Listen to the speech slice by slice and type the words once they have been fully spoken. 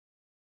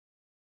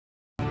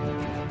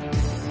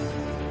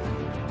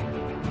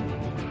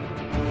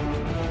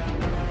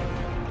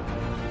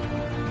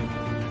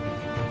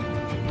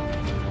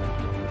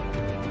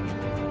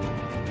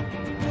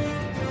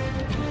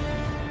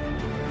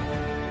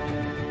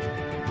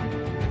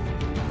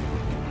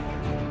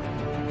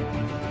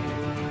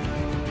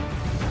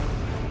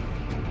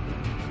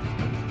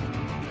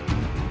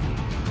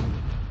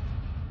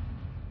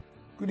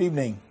Good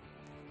evening.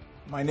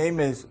 My name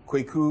is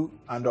Akosua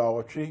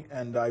Konadu Asante-Samuels,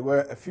 and I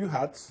wear a few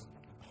hats,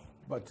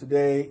 but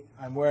today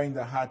I'm wearing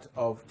the hat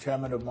of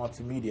Chairman of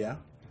Multimedia,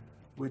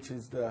 which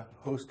is the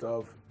host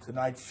of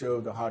tonight's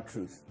show, The Hard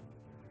Truth.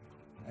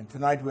 And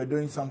tonight we're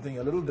doing something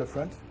a little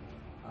different.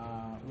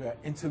 We are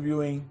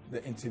interviewing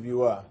the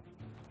interviewer.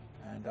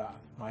 And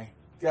my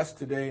guest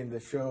today in the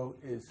show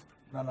is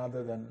none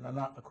other than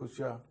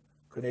Akosua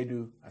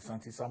Konadu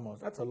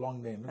Asante-Samuels. That's a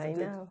long name, isn't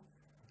it? I know.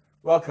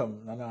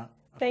 Welcome, Nana.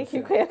 Thank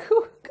you,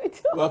 Kweku.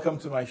 Welcome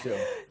to my show.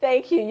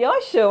 Thank you. Your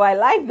show, I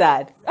like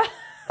that.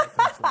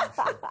 Welcome to my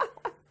show.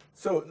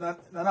 So,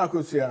 Nana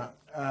Akosua,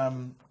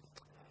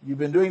 you've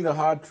been doing The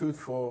Hard Truth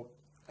for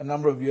a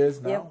number of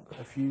years now,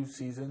 a few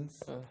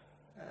seasons.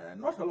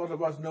 Not a lot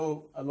of us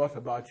know a lot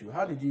about you.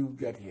 How did you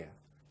get here?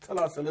 Tell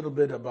us a little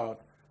bit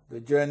about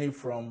the journey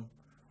from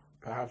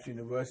perhaps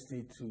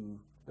university to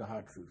The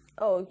Hard Truth.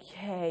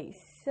 Okay,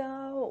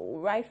 so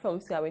right from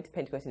school, I went to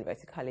Pentecost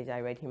University College. I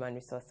read Human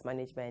Resource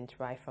Management.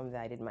 Right from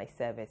there, I did my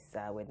service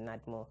with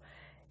NADMO,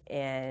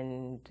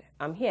 and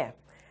I'm here.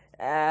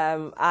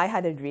 I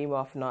had a dream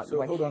of not.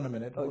 So hold on a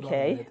minute.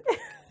 Okay.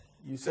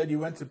 You said you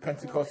went to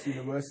Pentecost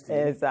University.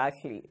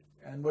 Exactly.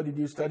 And what did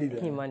you study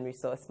there? Human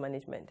Resource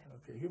Management.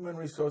 Okay, Human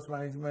Resource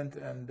Management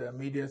and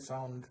media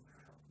sound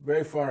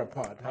very far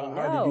apart.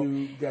 How did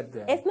you get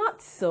there? It's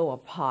not so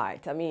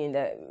apart. I mean,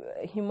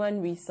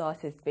 human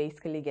resources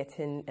basically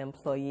getting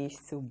employees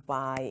to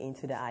buy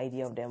into the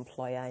idea of the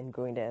employer and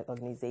growing the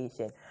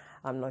organization.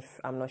 I'm not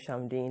sure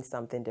I'm doing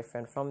something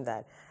different from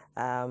that.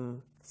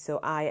 So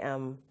I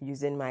am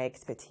using my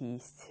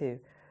expertise to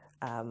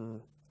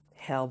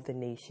help the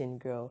nation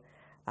grow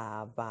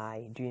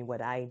by doing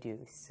what I do.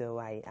 So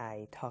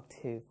I talk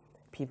to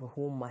people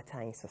who matter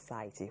in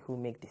society, who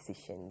make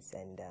decisions,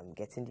 and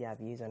getting their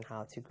views on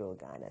how to grow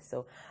Ghana.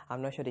 So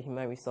I'm not sure the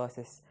human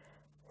resources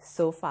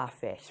so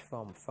far-fetched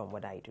from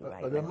what I do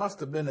right now. But there must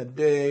have been a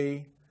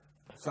day,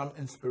 some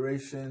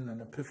inspiration,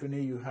 an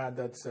epiphany you had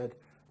that said,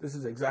 this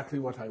is exactly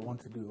what I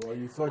want to do, or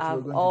you thought you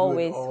were going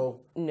to do it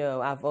all?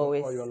 No, I've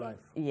always all your life.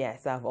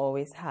 Yes, I've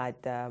always had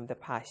the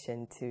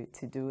passion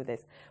to do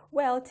this.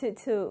 Well,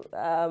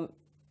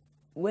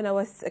 when I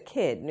was a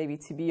kid, maybe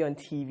to be on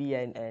TV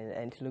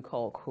and to look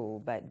all cool,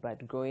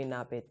 but growing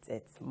up,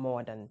 it's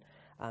more than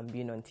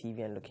being on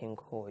TV and looking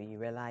cool. You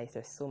realize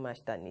there's so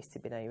much that needs to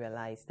be done. You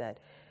realize that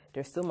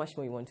there's so much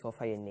more you want to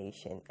offer your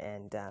nation.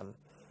 And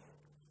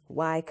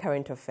why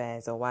current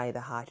affairs, or why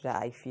the heart, that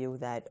I feel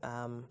that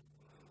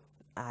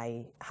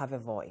I have a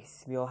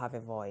voice. We all have a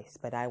voice,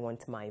 but I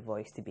want my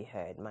voice to be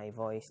heard. My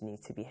voice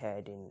needs to be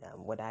heard in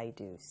what I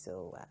do,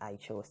 so I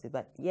chose it.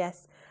 But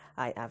yes,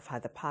 I've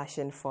had the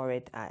passion for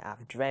it.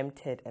 I've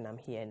dreamt it, and I'm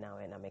here now,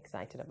 and I'm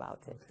excited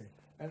about it.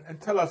 Okay.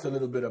 And tell us a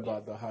little bit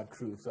about The Hard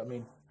Truth. I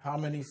mean, how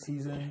many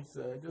seasons?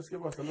 Just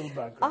give us a little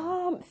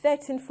background.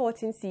 13,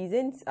 14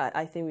 seasons.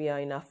 I think we are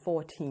in our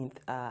 14th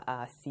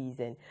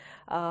season.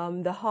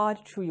 The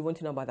Hard Truth, you want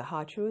to know about The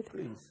Hard Truth?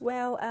 Please.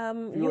 Well,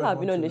 you have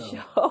been on the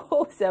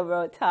show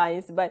several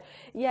times, but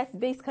yes,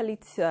 basically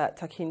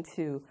talking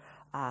to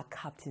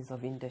captains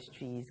of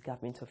industries,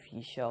 government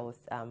officials,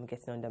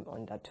 getting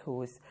on their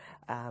toes,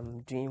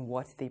 doing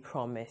what they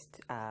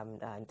promised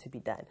to be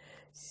done.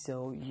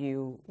 So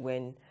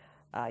when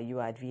you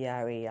were at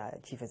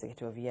VRA, Chief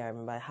Executive of VRA, I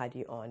remember I had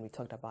you on, we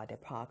talked about the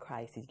power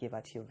crisis, gave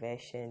out your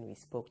version, we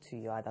spoke to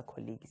your other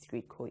colleagues,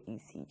 GridCo,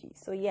 ECG.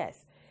 So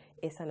yes,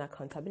 it's an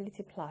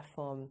accountability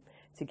platform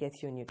to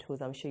get you on your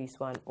toes. I'm sure you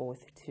swore an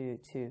oath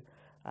to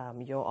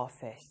your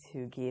office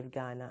to give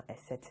Ghana a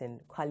certain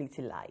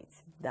quality light.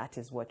 That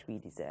is what we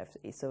deserve.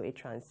 So it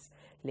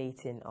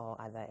translates in all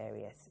other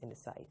areas in the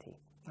society.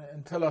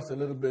 And tell us a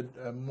little bit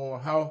more.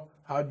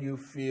 How do you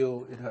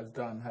feel it has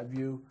done?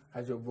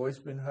 Has your voice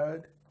been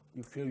heard?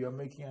 You feel you're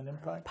making an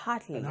impact?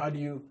 Partly. And how do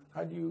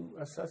you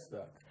assess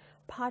that?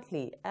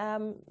 Partly.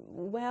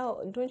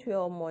 Well, don't we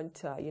all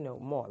want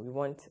more? We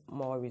want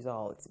more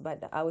results.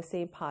 But I would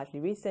say partly.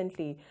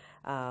 Recently,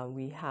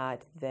 we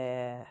had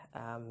the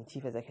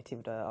Chief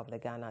Executive of the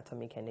Ghana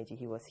Atomic Energy.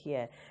 He was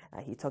here.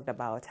 He talked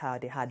about how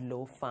they had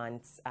low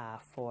funds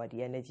for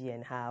the energy,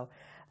 and how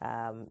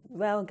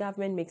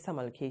government makes some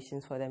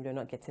allocations for them. They're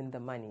not getting the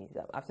money.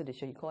 After the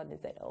show, he called and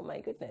said, "Oh my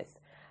goodness."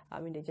 I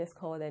mean, they just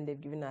called and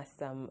they've given us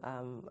some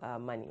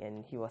money,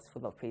 and he was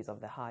full of praise of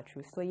The Hard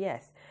Truth. So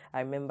yes, I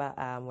remember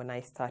when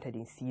I started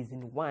in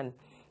season 1,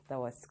 that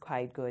was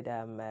quite good.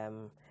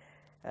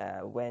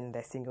 When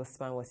the single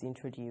span was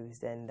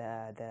introduced, and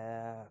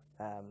the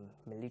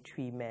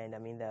military men, I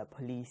mean the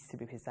police to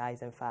be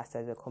precise and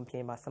faster, they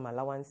complained about some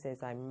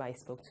allowances. I remember I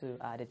spoke to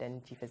the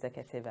then Chief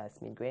Executive,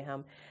 Smith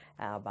Graham,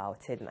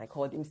 about it, and I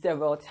called him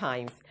several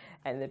times,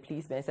 and the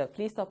policeman said,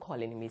 please stop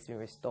calling him, he's been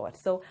restored.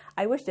 So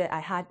I wish that I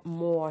had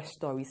more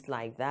stories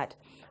like that,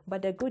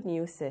 but the good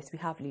news is we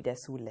have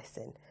leaders who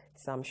listen.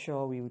 So I'm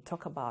sure we will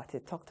talk about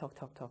it, talk,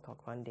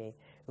 one day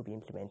it will be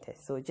implemented.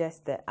 So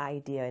just the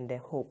idea and the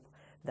hope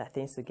that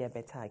things will get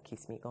better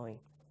keeps me going.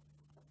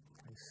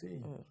 I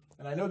see.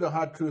 And I know The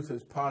Hard Truth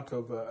is part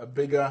of a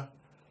bigger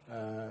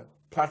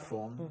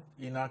platform,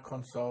 Enak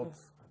Consult,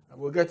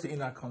 We'll get to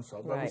Enak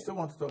Consult, but right. we still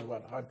want to talk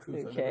about Hard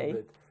Truth a little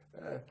bit.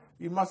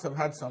 You must have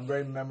had some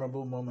very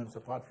memorable moments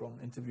apart from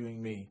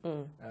interviewing me.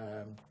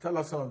 Tell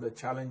us some of the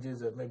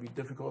challenges, maybe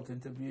difficult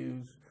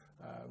interviews,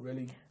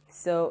 really.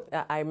 So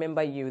I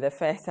remember the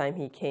first time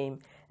he came,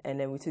 and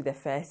then we took the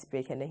first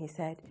break, and then he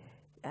said,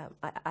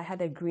 I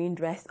had a green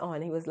dress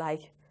on. He was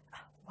like,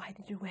 why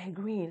did you wear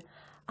green?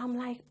 I'm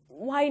like,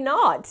 why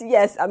not?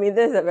 Yes, I mean,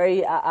 this is a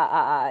very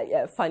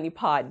funny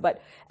part.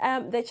 But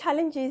the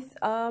challenge is,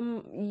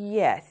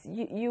 yes,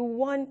 you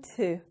want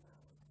to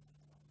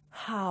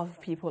have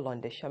people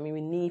on the show. I mean,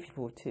 we need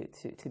people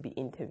to be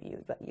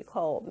interviewed. But you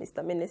call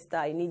Mr. Minister,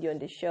 I need you on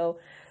the show.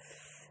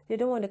 They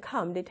don't want to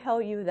come. They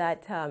tell you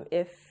that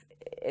if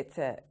it's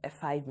a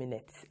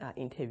 5-minute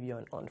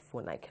interview on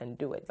phone, I can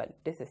do it. But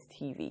this is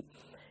TV.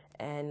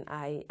 And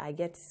I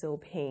get so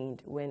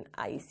pained when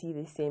I see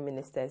the same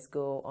ministers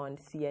go on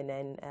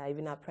CNN,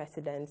 even our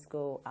presidents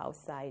go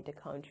outside the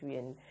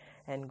country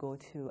and go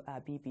to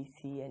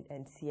BBC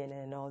and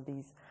CNN and all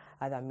these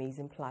other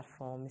amazing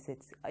platforms.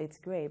 It's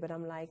great, but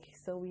I'm like,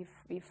 so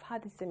we've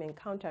had the same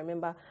encounter. I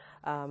remember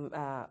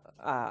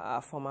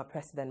former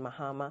President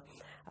Mahama,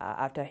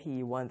 after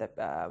he won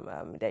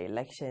the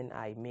election,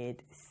 I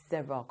made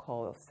several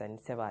calls and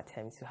several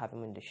attempts to have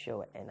him on the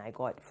show, and I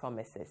got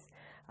promises.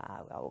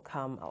 I will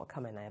come,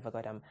 and I never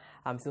got them.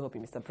 I'm still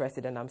hoping, Mr.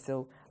 President, I'm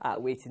still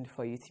waiting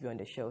for you to be on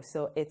the show.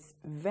 So it's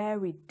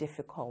very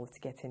difficult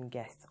getting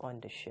guests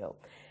on the show.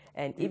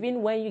 And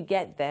even when you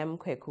get them,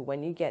 Kweku,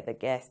 when you get the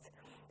guests,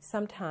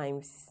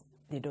 sometimes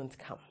they don't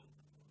come.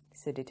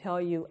 So they tell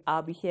you,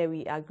 I'll be here,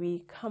 we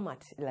agree, come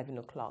at 11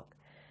 o'clock.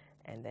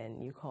 And then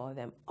you call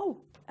them,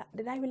 oh,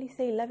 did I really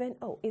say 11?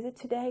 Oh, is it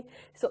today?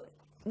 So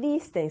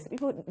these things,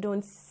 people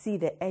don't see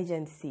the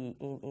urgency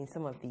in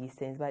some of these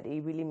things, but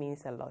it really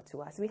means a lot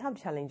to us. We have the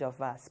challenge of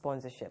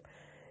sponsorship.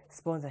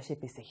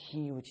 Sponsorship is a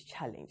huge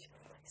challenge.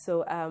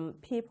 So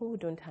people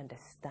don't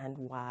understand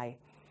why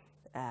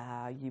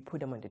you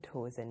put them on the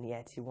toes and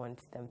yet you want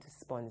them to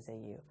sponsor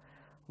you.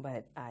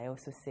 But I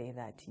also say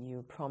that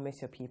you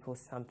promise your people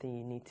something,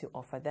 you need to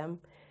offer them.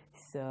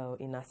 So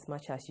in as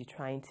much as you're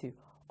trying to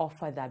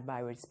offer that by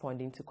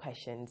responding to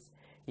questions,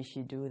 you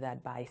should do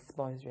that by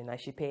sponsoring. I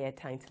should pay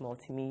airtime to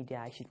multimedia.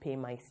 I should pay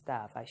my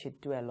staff. I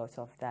should do a lot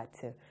of that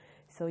too.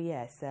 So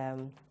yes,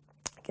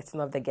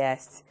 getting off the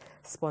guests,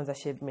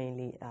 sponsorship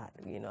mainly. I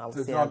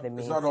would say the main.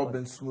 It's not all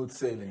been smooth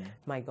sailing.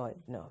 My God,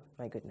 no.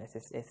 My goodness,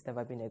 it's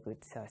never been a good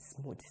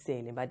smooth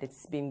sailing. But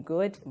it's been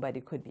good, but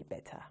it could be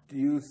better. Do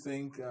you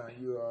think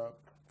you are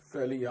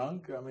fairly young?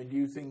 I mean, do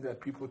you think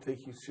that people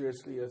take you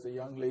seriously as a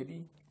young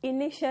lady?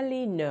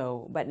 Initially,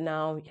 no, but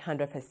now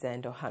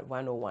 100% or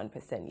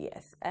 101%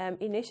 yes.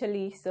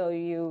 Initially, so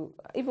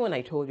even when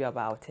I told you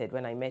about it,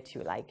 when I met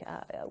you, like,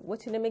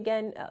 what's your name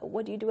again?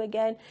 What do you do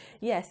again?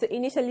 Yeah, so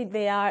initially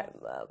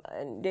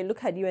they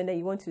look at you and then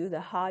you want to do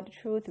the hard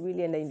truth,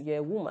 really, and then you're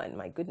a woman,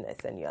 my goodness,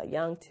 and you're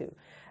young too.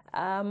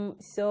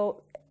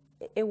 So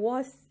it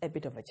was a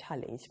bit of a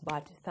challenge,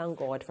 but thank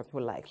God for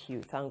people like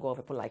you. Thank God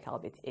for people like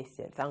Albert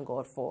Essien. Thank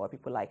God for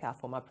people like our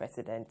former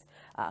president,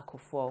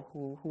 Akosua,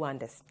 who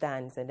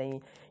understands. And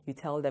then you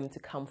tell them to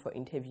come for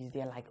interviews.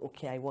 They're like,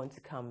 okay, I want to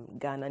come.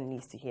 Ghana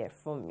needs to hear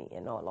from me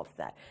and all of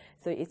that.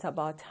 So it's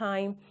about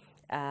time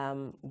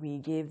we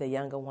give the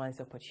younger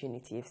ones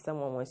opportunity. If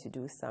someone wants to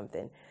do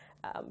something,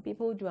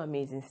 people do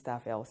amazing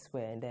stuff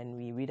elsewhere, and then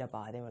we read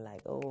about it and we're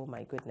like, oh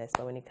my goodness,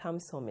 but when it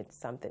comes home, it's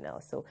something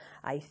else. So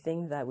I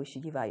think that we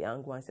should give our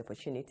young ones the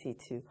opportunity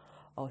to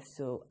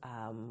also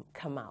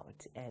come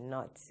out and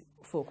not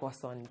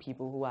focus on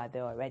people who are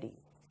there already.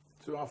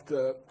 So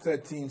after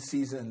 13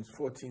 seasons,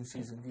 14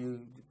 seasons, do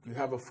you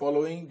have a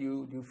following?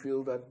 Do you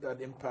feel that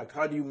impact?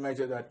 How do you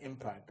measure that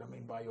impact? I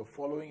mean, by your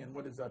following, and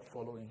what is that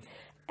following?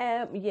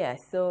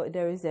 Yes, so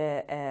there is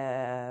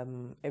a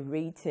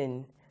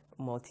rating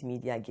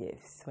multimedia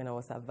gives. When I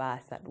was at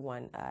VASAT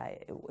one,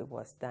 it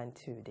was done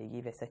too. They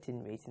give a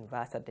certain rating.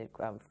 VASAT did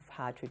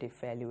hard rated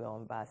fairly well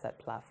on VASAT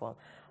platform.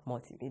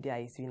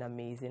 Multimedia is doing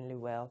amazingly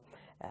well.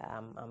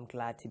 I'm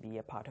glad to be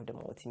a part of the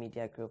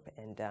multimedia group.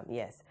 And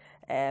yes,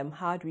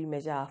 how do we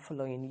measure our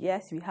following?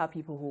 Yes, we have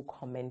people who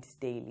comment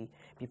daily.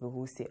 People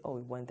who say, oh,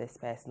 we want this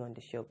person on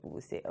the show. People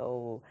who say,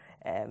 oh,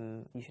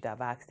 you should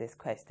have asked this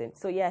question.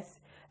 So yes,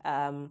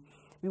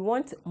 we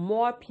want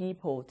more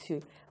people to,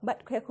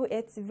 but Kweku,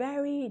 it's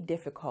very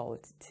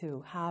difficult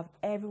to have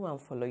everyone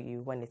follow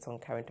you when it's on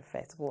current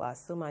affairs. People are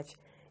so much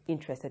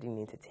interested in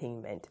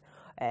entertainment.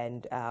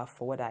 And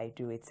for what I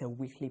do, it's a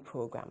weekly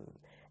program.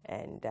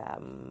 And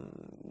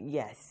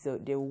yes, so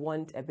they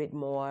want a bit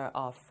more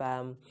of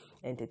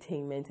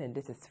entertainment, and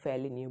this is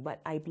fairly new.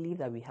 But I believe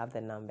that we have the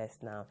numbers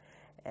now.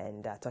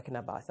 And talking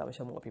about so I'm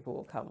sure more people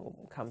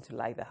will come to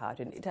like the heart.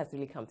 And it has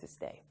really come to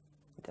stay.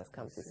 It has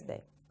come to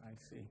stay. I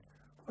see.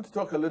 I want to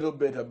talk a little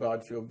bit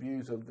about your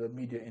views of the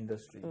media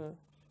industry.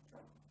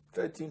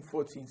 13,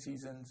 14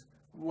 seasons.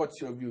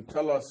 What's your view?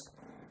 Tell us.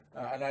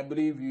 And I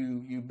believe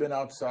you've been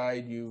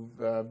outside. You've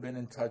been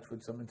in touch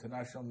with some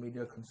international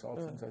media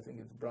consultants. I think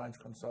it's Branch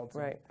Consulting.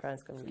 Right,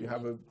 Branch Consulting. So you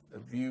have a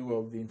view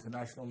of the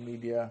international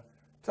media.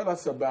 Tell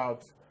us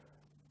about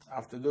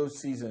after those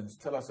seasons,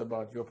 tell us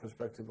about your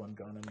perspective on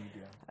Ghana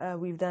media.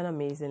 We've done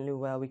amazingly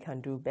well. We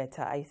can do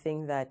better. I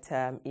think that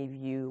if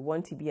you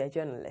want to be a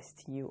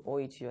journalist, you owe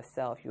it to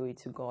yourself, you owe it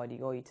to God,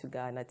 you owe it to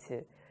Ghana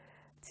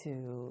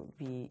to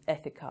be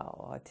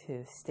ethical or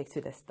to stick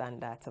to the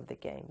standards of the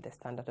game, the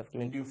standard of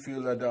game. And do you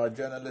feel that our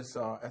journalists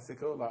are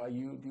ethical? Do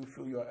you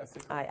feel you're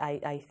ethical?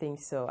 I think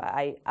so.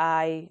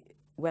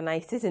 When I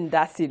sit in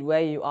that seat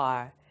where you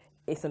are,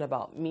 it's not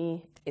about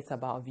me, it's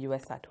about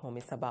viewers at home,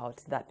 it's about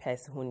that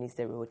person who needs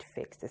the road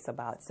fixed. It's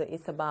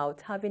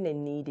about having a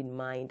need in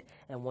mind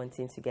and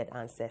wanting to get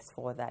answers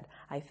for that.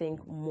 I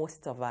think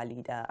most of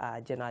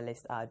our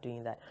journalists are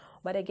doing that.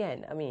 But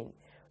again, I mean,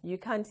 you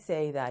can't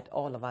say that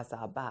all of us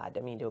are bad.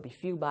 I mean, there'll be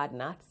few bad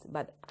nuts,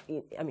 but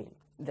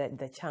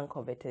the chunk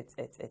of it,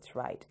 it's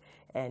right.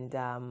 And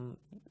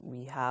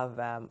we have,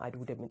 I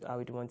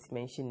would want to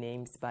mention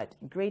names, but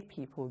great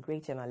people,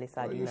 great journalists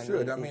are doing amazing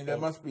things. I mean, there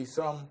things. must be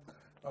some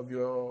of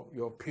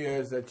your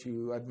peers that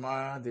you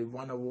admire. They've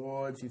won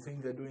awards. You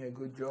think they're doing a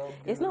good job?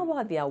 It's not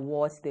about the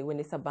awards. When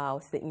it's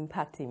about the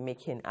impact in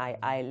making.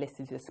 I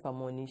listen to the Super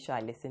Morning Show.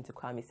 I listen to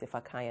Kwame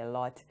Sefakai a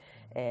lot.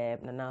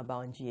 Nana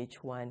on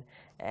GH1.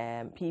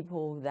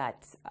 People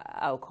that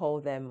I'll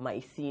call them my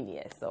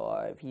seniors,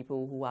 or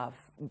people who have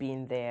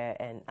been there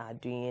and are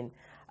doing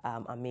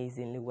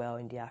amazingly well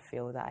in their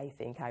field. I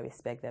think I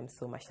respect them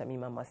so much.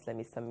 Shamima Muslim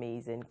is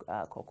amazing.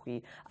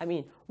 Kokwi. I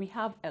mean, we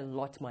have a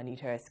lot.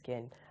 Manita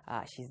Skin.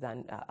 She's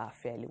done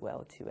fairly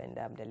well too, and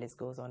the list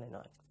goes on and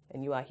on.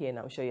 And you are here, and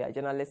I'm sure you're a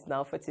journalist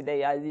now for today.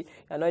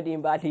 You're not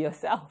doing badly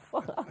yourself.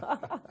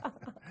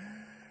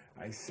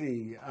 I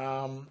see.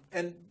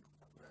 And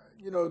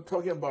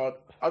talking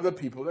about other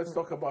people, let's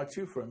talk about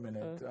you for a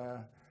minute.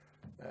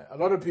 A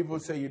lot of people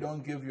say you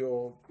don't give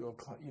your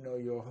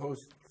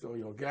hosts or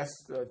your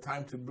guests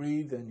time to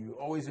breathe, and you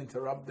always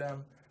interrupt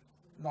them.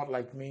 Not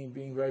like me,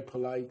 being very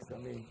polite. I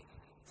mean,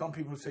 some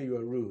people say you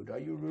are rude. Are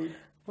you rude?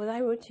 Was I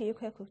rude to you?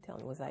 Tell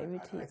me, was I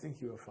rude to you? I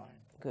think you were fine.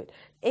 Good.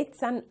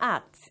 It's an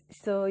act.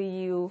 So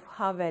you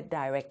have a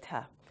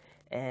director,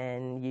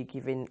 and you're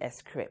given a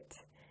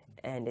script,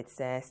 and it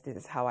says, this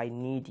is how I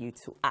need you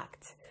to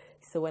act.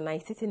 So when I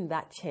sit in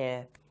that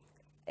chair,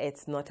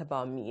 it's not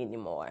about me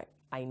anymore.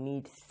 I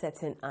need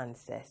certain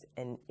answers,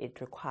 and it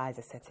requires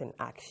a certain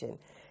action.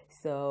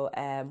 So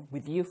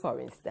with you, for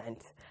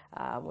instance,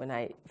 when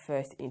I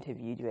first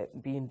interviewed you,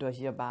 being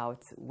dodgy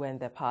about when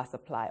the power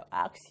supply,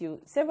 I asked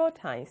you several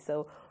times,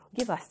 so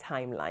give us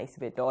timelines,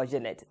 we're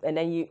dodging it. And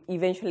then you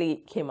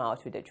eventually came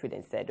out with the truth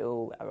and said,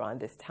 oh, around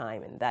this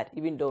time and that,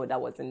 even though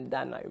that wasn't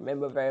done, I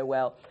remember very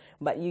well,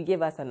 but you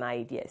gave us an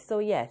idea. So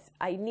yes,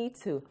 I need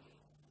to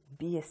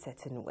be a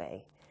certain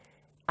way,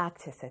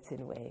 act a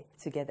certain way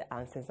to get the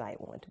answers I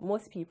want.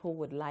 Most people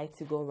would like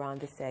to go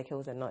around the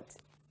circles and not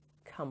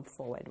come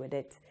forward with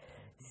it.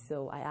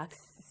 So I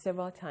asked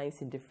several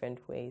times in different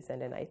ways,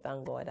 and then I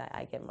thank God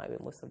I get my way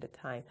most of the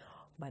time.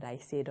 But I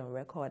say it on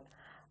record,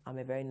 I'm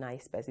a very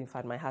nice person. In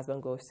fact, my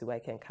husband goes to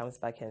work and comes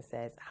back and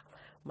says,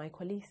 my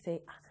colleagues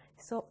say,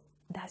 so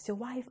does your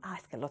wife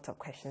ask a lot of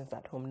questions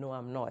at home? No,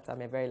 I'm not.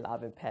 I'm a very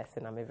loving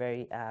person. I'm a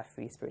very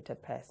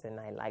free-spirited person.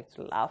 I like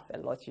to laugh a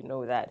lot, you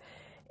know that.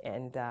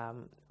 And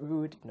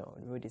rude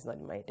is not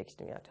in my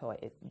dictionary at all.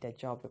 The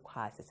job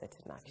requires a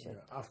certain action.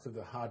 Yeah, after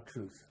the hard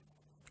truth.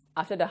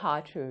 After the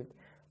hard truth,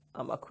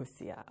 I'm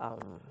Akosua.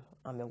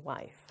 I'm a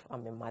wife.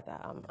 I'm a mother.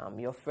 I'm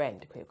your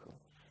friend, Kweku.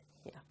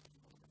 Yeah.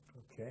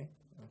 Okay.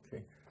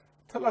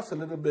 Tell us a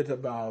little bit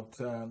about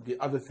the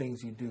other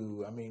things you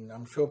do. I mean,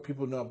 I'm sure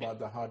people know about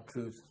the hard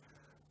truth,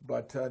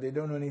 but they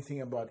don't know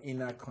anything about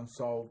Enak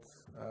Consult.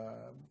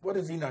 What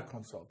is Enak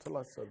Consult? Tell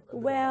us a bit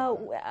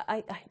about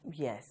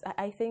that.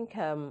 I think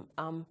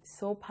I'm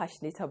so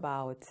passionate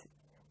about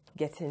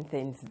getting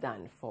things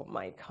done for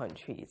my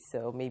country.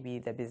 So maybe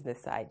the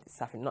business side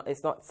suffering.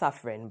 It's not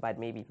suffering, but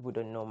maybe people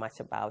don't know much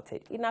about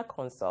it. Enak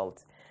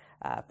Consult,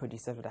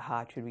 producers of the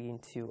heart, we're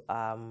into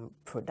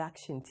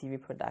production,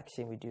 TV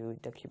production. We do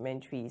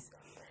documentaries.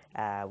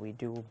 We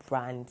do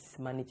brands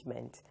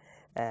management.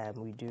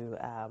 We do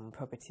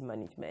property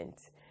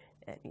management.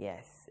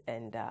 Yes,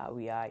 and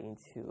we are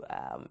into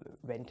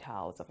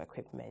rentals of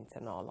equipment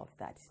and all of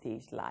that,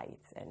 stage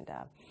lights and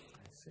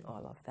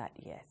all of that,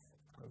 yes.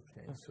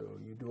 Okay, so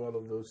you do all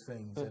of those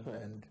things,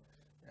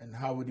 and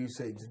how would you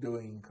say it's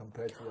doing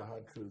compared to the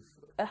hard truth?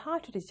 The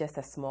hard truth is just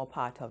a small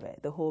part of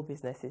it. The whole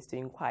business is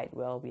doing quite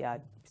well. We are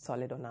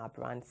solid on our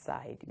brand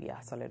side. We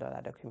are solid on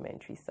our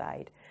documentary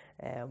side.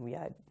 We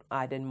are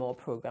adding more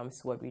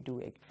programs to what we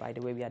do. By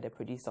the way, we are the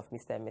producer of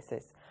Mr. and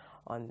Mrs.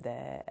 on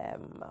the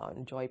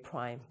on Joy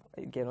Prime,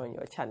 again on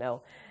your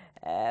channel.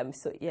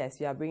 So yes,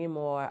 we are bringing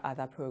more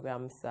other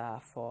programs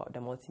for the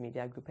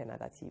multimedia group and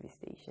other TV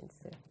stations.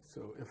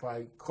 So if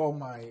I call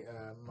my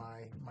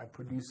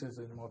producers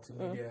in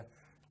multimedia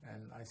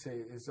and I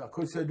say, is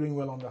Akosua doing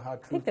well on the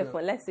hard truth? Take the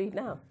phone. Let's do it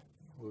now.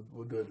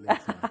 We'll do it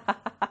later.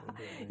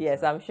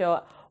 Yes, I'm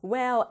sure.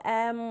 Well,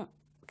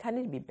 can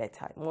it be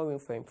better? More room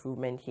for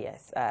improvement,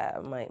 yes.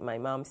 My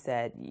mom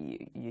said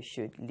you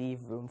should leave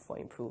room for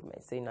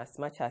improvement. So in as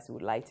much as we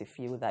would like to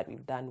feel that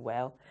we've done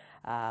well,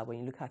 when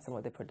you look at some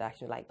of the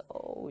production, like,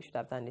 oh, we should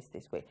have done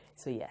this way.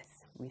 So yes,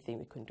 we think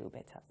we can do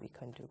better. We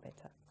can do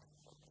better.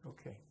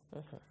 Okay.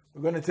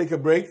 We're going to take a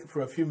break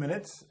for a few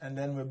minutes, and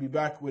then we'll be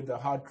back with The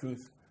Hard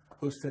Truth,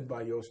 hosted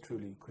by yours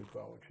truly, Kwaku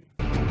Awotri.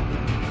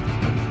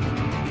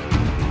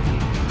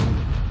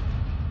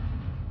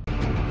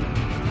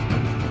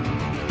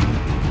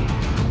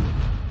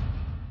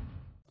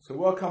 So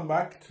welcome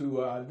back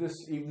to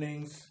this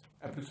evening's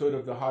episode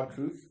of The Hard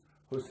Truth,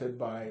 hosted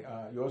by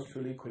yours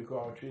truly, Kwaku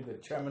Awotri, the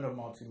chairman of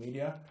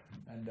Multimedia,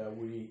 and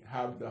we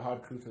have The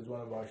Hard Truth as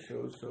one of our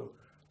shows. So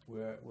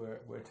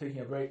we're taking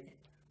a very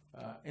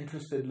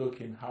interested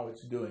look in how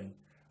it's doing.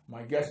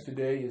 My guest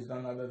today is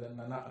none other than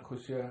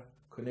Akosua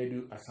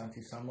Konadu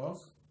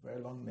Asante-Samuels,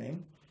 very long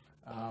name,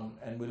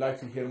 and we'd like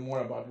to hear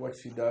more about what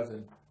she does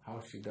and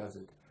how she does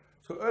it.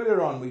 So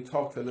earlier on, we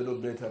talked a little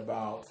bit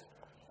about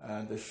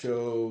the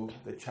show,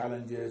 the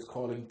challenges,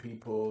 calling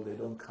people, they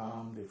don't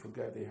come, they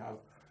forget they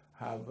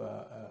have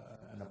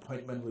an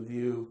appointment with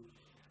you.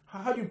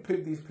 How do you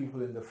pick these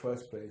people in the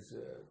first place?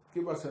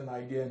 Give us an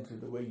idea into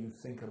the way you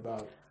think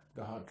about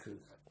The Hard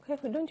Truth.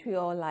 Okay, don't we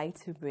all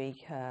like to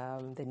break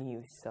the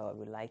news? So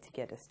we like to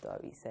get the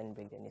stories and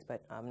break the news,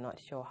 but I'm not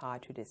sure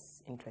Hard Truth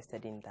is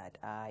interested in that.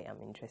 I am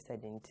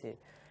interested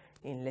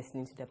in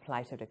listening to the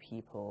plight of the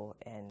people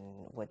and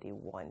what they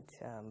want,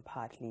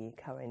 partly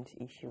current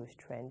issues,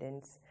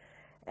 trendings.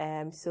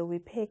 So we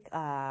pick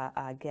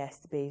our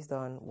guests based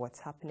on what's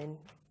happening,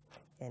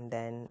 and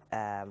then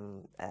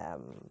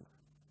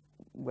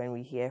when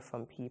we hear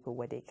from people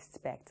what they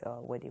expect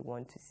or what they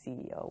want to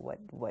see or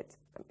what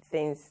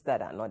things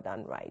that are not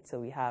done right. So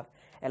we have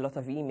a lot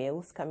of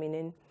emails coming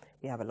in,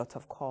 we have a lot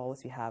of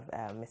calls, we have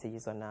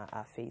messages on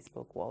our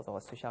Facebook walls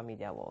or social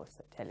media walls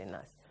telling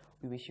us,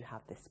 we wish you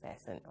have this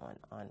person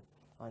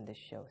on the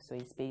show. So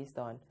it's based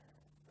on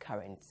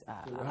current so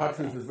The Hard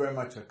Truth is very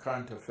much a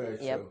current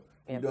affairs show.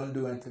 You don't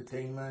do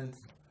entertainment,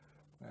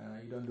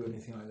 you don't do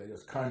anything like that,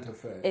 just current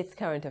affairs. It's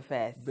current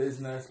affairs.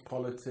 Business,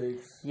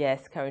 politics.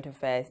 Yes, current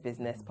affairs,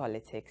 business,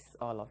 politics,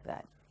 all of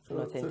that.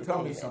 So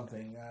tell me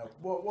something.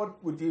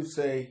 What would you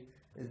say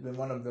has been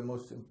one of the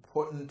most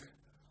important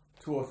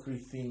 2 or 3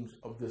 themes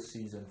of this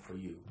season for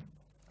you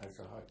as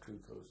a Hard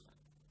Truth host?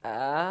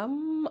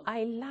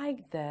 I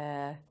like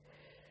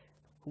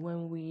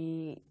when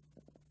we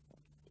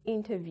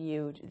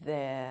interviewed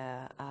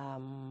the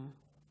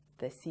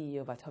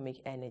CEO of Atomic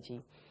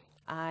Energy.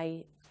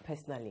 I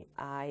personally,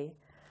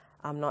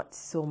 I'm not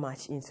so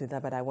much into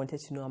that, but I wanted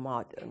to know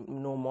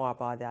more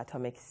about the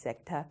atomic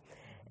sector.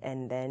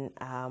 And then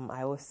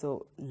I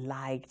also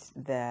liked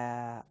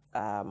the,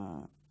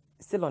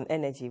 still on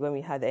energy, when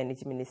we had the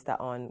energy minister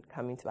on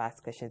coming to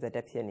ask questions, the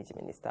deputy energy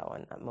minister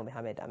on,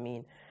 Mohammed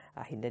Amin,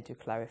 he needed to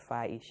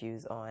clarify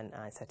issues on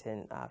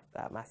certain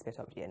aspects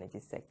of the energy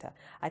sector.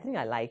 I think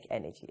I like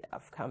energy.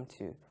 I've come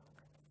to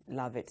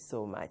love it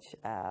so much.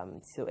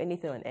 So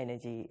anything on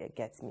energy, it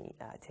gets me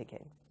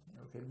taken.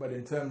 Okay, but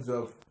in terms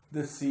of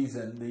this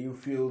season, do you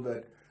feel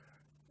that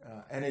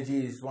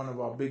energy is one of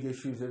our big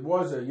issues? It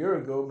was a year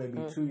ago, maybe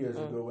 2 years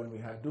ago when we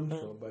had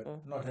Doomso, but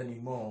not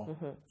anymore.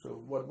 So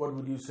what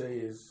would you say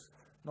is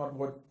not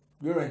what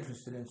you're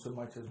interested in so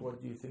much as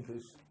what do you think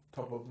is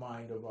top of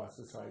mind of our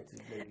society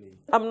lately?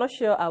 I'm not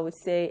sure I would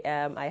say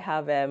I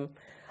have,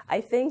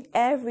 I think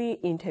every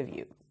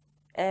interview,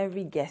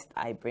 every guest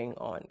I bring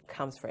on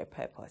comes for a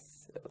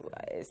purpose.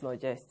 It's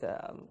not just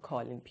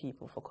calling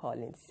people for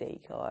calling's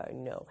sake or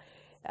no.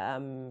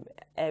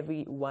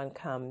 Everyone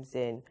comes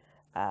in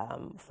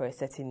for a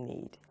certain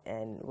need,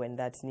 and when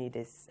that need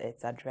is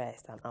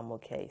addressed, I'm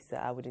okay. So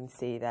I wouldn't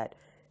say that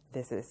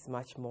this is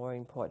much more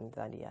important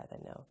than the other,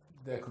 no.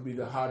 There could be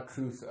the hard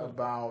truth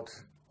about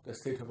the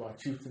state of our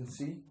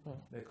chieftaincy.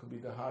 There could be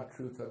the hard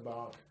truth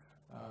about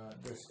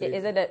the state.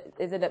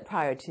 Is it a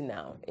priority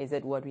now? Is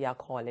it what we are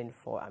calling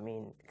for? I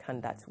mean,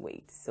 can that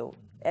wait? So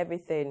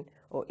everything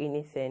or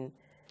anything,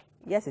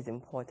 yes, it's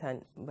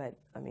important, but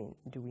I mean,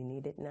 do we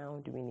need it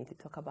now? Do we need to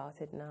talk about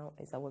it now?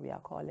 Is that what we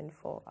are calling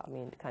for? I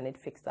mean, can it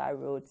fix our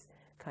roads?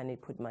 Can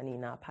it put money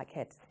in our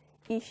pockets?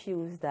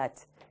 Issues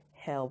that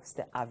helps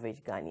the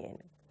average Ghanaian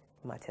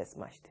matters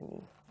much to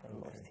me and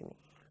most to me.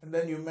 And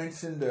then you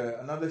mentioned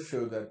another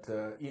show that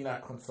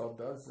Enak Consult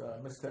does,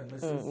 Mr. and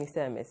Mrs.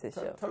 Mr. and Mrs.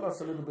 show. Tell us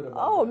a little bit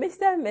about that.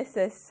 Mr. and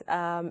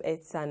Mrs.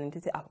 It's an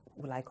entertainment.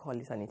 Well, I call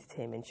it an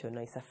entertainment show.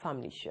 No, it's a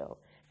family show.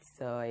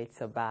 So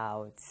it's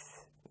about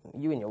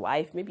you and your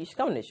wife. Maybe you should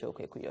come on the show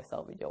quick with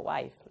yourself with your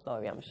wife.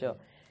 Sorry, I'm sure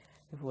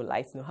people would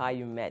like to know how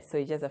you met. So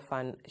it's just a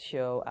fun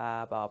show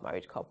about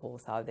married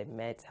couples, how they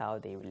met, how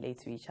they relate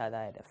to each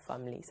other, the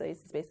family. So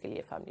it's basically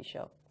a family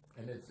show.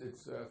 And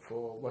it's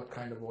for what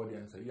kind of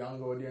audience? A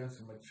young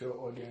audience, a mature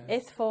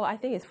audience? I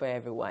think it's for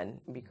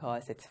everyone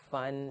because it's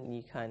fun.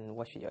 You can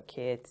watch with your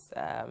kids,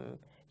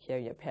 hear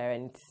your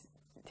parents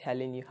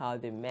telling you how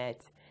they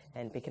met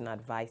and picking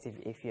advice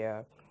if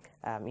you're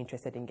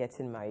interested in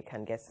getting married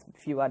can get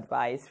few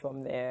advice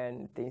from there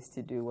and things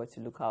to do, what to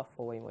look out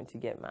for when you want to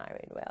get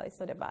married. Well, it's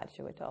not a bad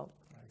show at all.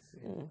 I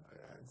see.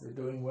 Is it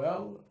doing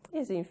well?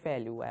 It's doing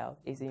fairly well.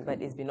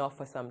 But it's been off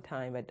for some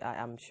time, but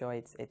I'm sure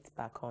it's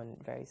back on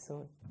very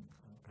soon.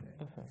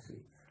 Okay, I see.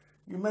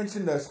 You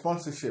mentioned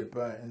sponsorship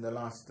in the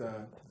last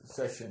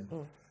session.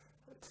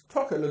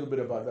 Talk a little bit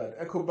about that.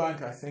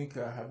 EcoBank, I think,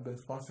 have been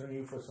sponsoring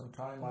you for some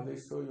time. Are they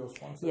still your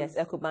sponsors? Yes,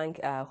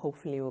 EcoBank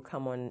hopefully will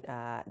come on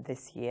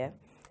this year.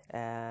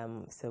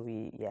 So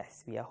we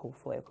are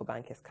hopeful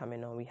EcoBank is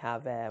coming on. We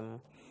have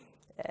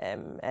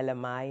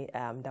LMI,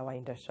 Dawa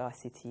Industrial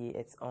City,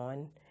 it's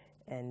on,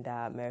 and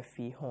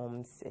Murphy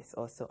Homes is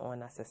also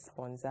on as a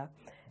sponsor.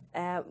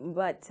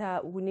 But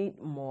we need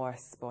more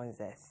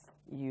sponsors.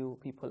 You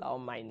people are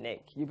on my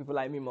neck. You people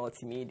like me,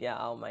 multimedia,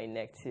 are on my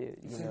neck too.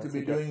 You seem to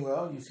be doing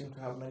well. You seem to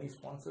have many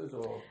sponsors,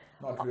 or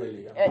not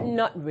really?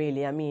 Not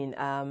really. I mean,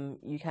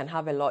 you can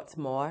have a lot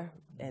more,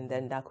 and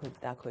then that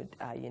could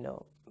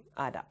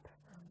add up.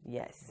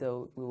 Yes.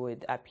 So we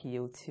would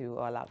appeal to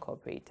all our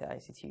corporate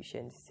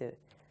institutions to.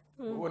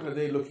 What are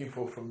they looking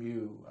for from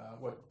you?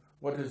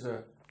 What is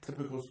a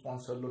typical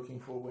sponsor looking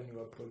for when you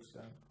approach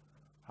them?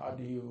 How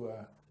do you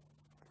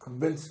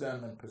convince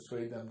them and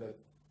persuade them that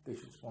they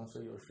should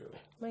sponsor your show?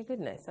 My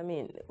goodness, I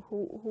mean,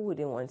 who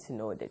wouldn't want to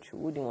know the truth? Who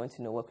wouldn't want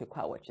to know what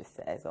Kwekwawoche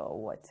says or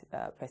what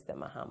President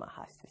Mahama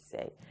has to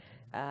say?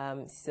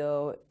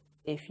 So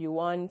if you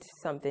want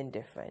something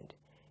different,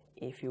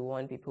 if you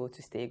want people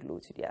to stay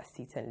glued to their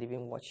seats and live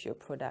and watch your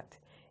product,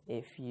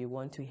 if you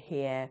want to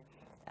hear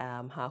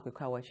how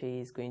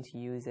Kwekwawoche is going to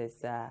use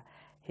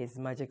his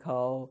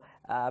magical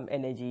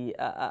energy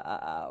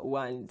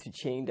one to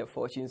change the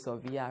fortunes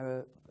of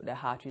VRO, the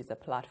Heart is a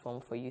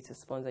platform for you to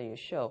sponsor your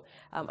show.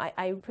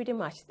 I pretty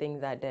much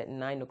think that the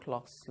 9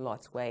 o'clock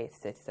slot where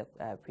it's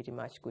a pretty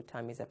much good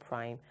time is a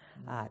prime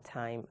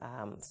time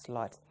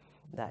slot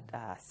that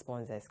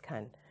sponsors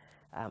can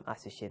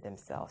associate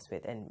themselves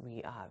with, and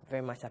we are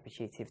very much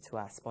appreciative to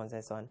our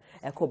sponsors on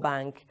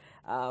EcoBank.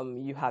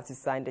 You have to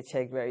sign the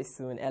check very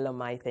soon.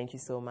 LMI, thank you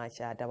so much.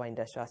 Dawa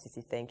Industrial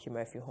City, thank you.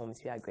 Murphy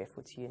Homes, we are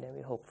grateful to you, and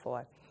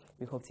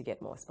we hope to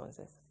get more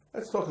sponsors.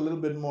 Let's talk a little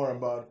bit more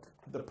about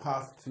the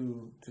path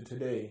to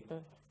today.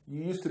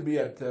 You used to be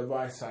at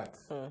Viasat.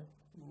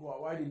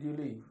 Why did you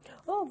leave?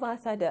 Oh,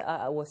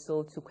 Viasat was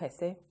sold to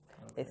Kwese. Okay.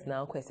 It's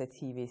now Kwese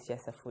TV. It's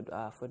just a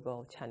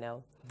football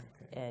channel.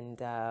 Okay. And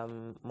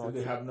so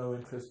they have no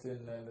interest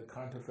in the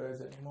current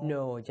affairs anymore?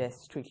 No,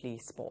 just strictly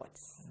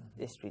sports.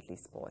 It's strictly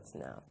sports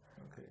now.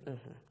 Okay.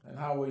 And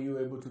how were you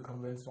able to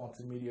convince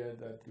Multimedia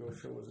that your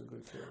show was a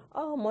good show?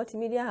 Oh,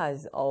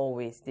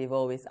 Multimedia they've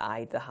always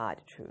eyed the hard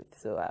truth.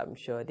 So I'm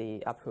sure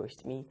they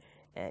approached me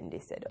and they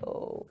said,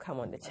 "Oh, come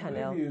on the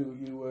channel."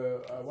 You were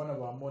one of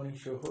our morning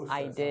show hosts.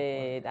 I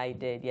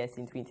did, yes,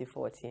 in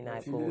 2014.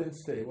 But you didn't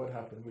stay. What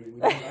happened? We didn't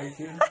like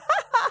you?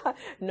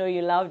 No,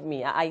 you loved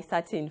me. I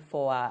sat in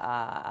for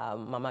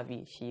Mama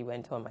V. She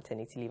went on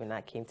maternity leave and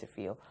I came to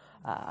Phil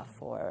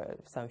for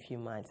some few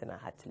months and I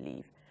had to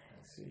leave.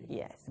 I see.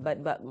 Yes,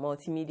 but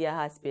Multimedia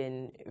has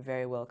been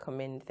very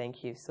welcoming.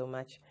 Thank you so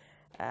much.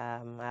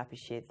 I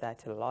appreciate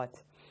that a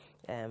lot.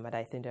 But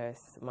I think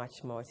there's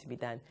much more to be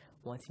done.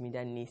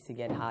 Multimedia needs to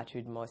get hard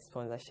with more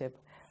sponsorship.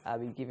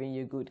 We're giving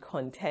you good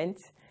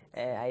content.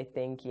 I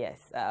think,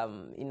 yes,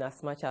 in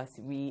as much as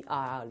we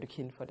are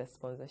looking for the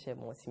sponsorship,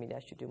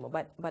 Multimedia should do more.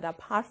 But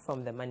apart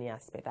from the money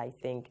aspect, I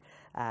think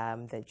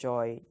the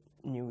Joy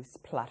News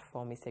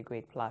platform is a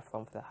great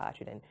platform for the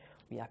Heartwood, and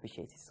we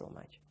appreciate it so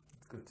much.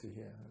 It's good to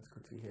hear. That's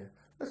good to hear.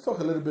 Let's talk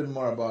a little bit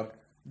more about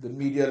the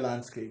media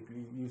landscape.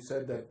 You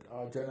said that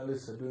our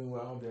journalists are doing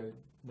well. They're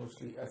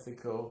mostly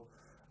ethical.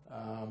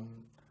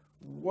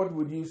 What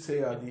would you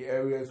say are the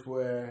areas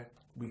where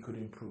we could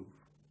improve?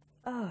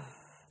 Oh,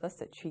 that's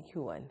a tricky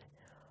one.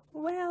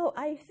 Well,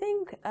 I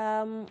think,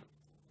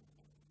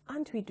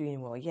 aren't we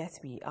doing well? Yes,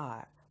 we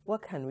are.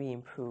 What can we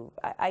improve?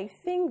 I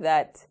think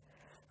that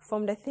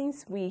from the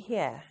things we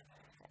hear,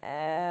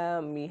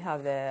 we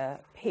have the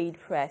paid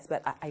press,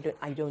 but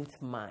I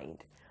don't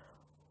mind.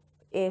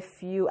 I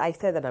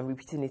said that, I'm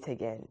repeating it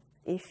again.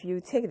 If you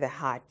take the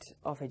heart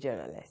of a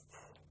journalist,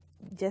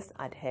 just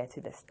adhere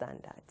to the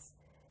standards.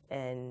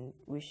 And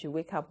we should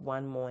wake up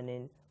one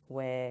morning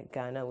where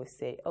Ghana will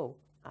say, "Oh,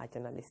 our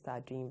journalists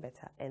are doing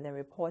better," and they're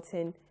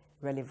reporting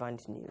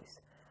relevant news.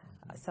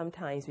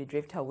 Sometimes we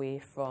drift away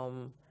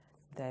from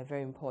the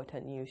very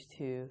important news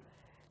to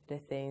the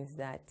things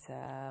that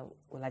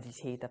will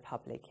agitate the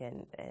public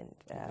and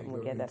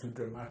we'll get that. Too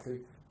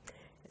dramatic.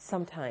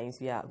 Sometimes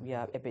we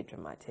are a bit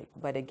dramatic,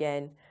 but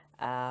again,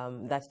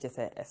 that's just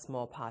a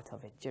small part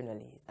of it.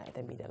 Generally,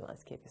 the media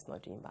landscape is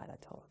not doing bad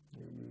at all.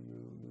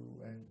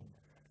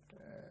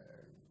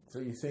 So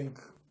you think,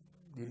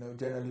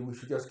 generally we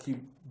should just keep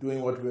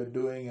doing what we're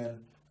doing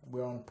and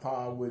we're on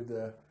par with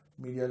the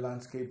media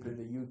landscape in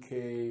the UK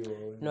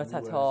or in Not the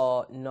at US?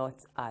 all,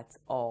 not at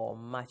all.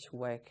 Much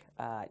work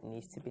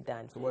needs to be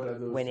done. So what are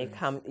those when things? it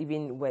comes,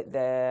 even with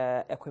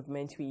the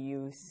equipment we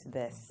use,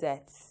 the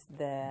sets,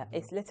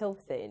 it's little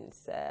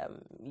things.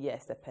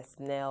 Yes, the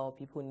personnel,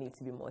 people need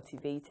to be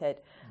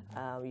motivated.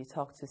 You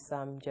talk to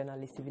some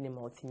journalists, even in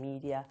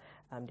multimedia,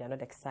 they're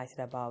not excited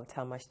about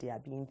how much they are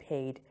being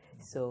paid.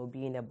 So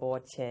being a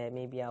board chair,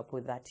 maybe I'll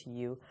put that to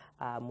you.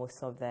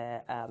 Most of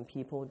the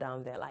people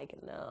down there like,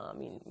 no, I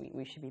mean,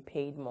 we should be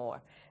paid more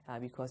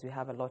because we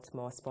have a lot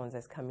more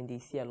sponsors coming. They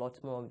see a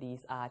lot more of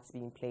these arts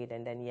being played,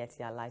 and then yet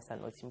their lives are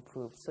not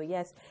improved. So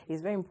yes,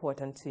 it's very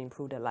important to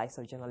improve the lives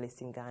of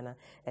journalists in Ghana,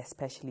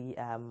 especially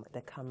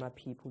the camera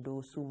people,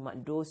 those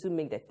who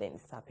make the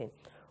things happen.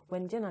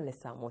 When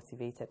journalists are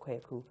motivated,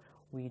 Kweku,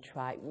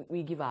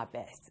 we give our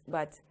best.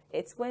 But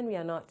it's when we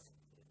are not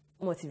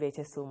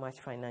motivated so much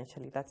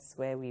financially, that's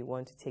where we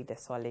want to take the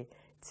solid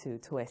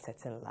to a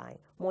certain line.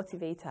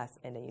 Motivate us,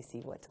 and then you see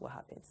what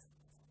happens.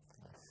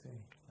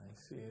 I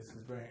see. This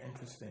is very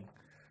interesting.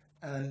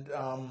 And,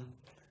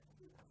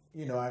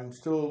 you know, I'm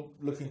still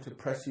looking to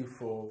press you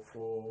for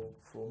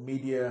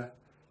media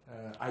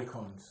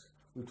icons.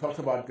 We talked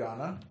about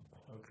Ghana,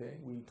 okay?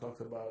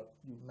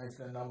 You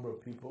mentioned a number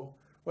of people.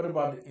 What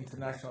about the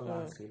international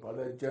landscape? Are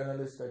there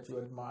journalists that you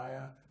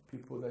admire,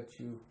 people that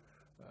you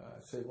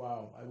say,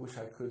 wow, I wish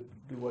I could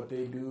do what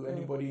they do?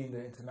 Anybody in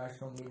the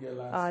international media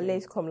landscape?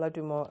 Late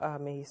Komla,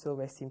 may he so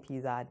rest in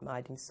peace. I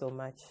admired him so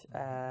much.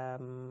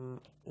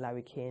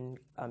 Larry King,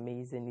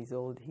 amazing. He's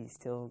old.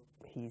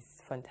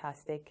 He's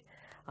fantastic.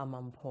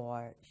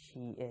 Amampor,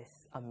 she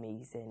is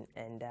amazing.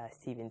 And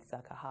Steven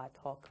Saka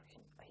Hartog,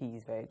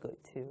 he's very good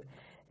too.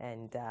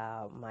 And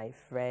my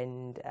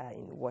friend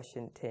in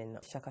Washington,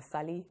 Shaka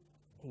Sally,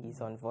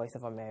 he's on Voice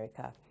of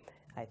America.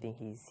 I think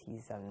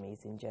he's an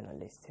amazing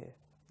journalist too.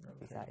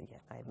 Okay.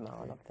 I admire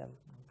all of them.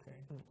 Okay,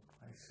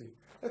 I see.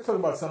 Let's talk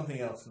about something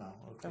else now.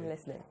 Okay. I'm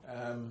listening.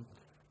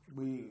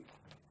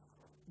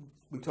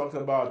 We talked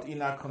about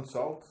Enak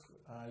Consult.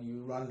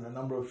 You run a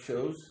number of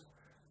shows.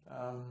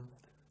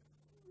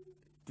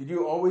 Did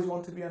you always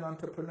want to be an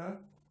entrepreneur?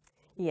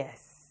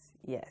 Yes.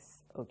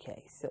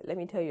 Okay, so let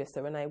me tell you a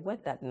story. When I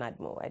worked at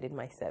NADMO, I did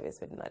my service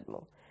with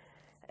NADMO.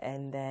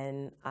 And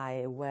then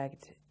I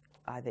worked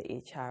at the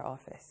HR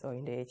office, or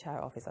in the HR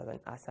office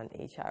as an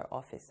HR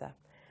officer.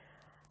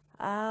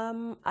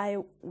 I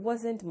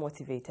wasn't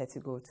motivated to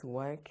go to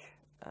work.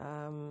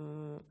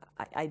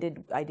 I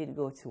did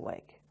go to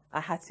work. I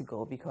had to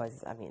go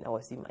because, I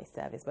was doing my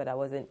service, but I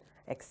wasn't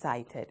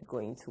excited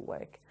going to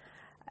work.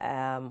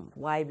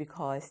 Why?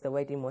 Because the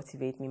work didn't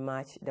motivate me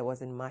much. There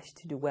wasn't much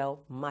to do. Well,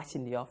 much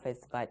in the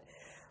office, but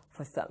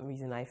for some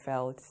reason I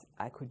felt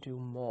I could do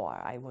more.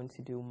 I want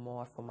to do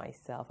more for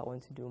myself. I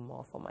want to do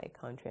more for my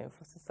country and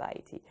for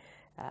society.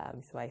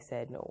 So I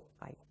said, no,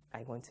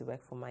 I want to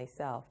work for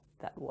myself.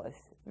 That was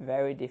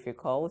very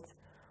difficult,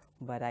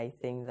 but I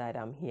think that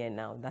I'm here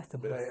now. That's the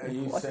most important thing.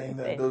 Are you saying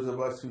that those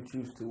of us who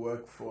choose to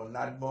work for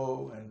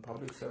NADMO and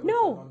public service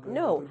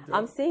No.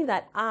 I'm saying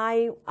that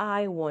I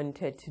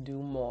wanted to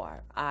do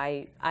more.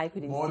 I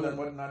couldn't more than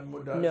what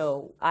NADMO does?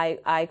 No,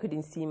 I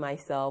couldn't see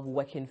myself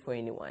working for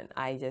anyone.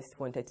 I just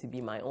wanted to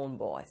be my own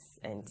boss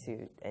and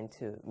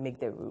to make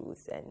the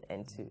rules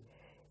and to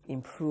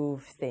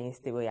improve things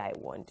the way I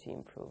want to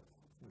improve.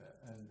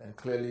 And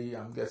clearly,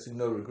 I'm guessing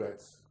no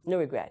regrets. No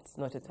regrets,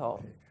 not at all.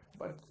 Okay.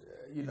 But,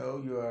 you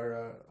know, you are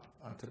an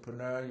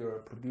entrepreneur, you're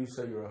a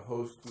producer, you're a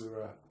host,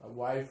 you're a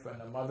wife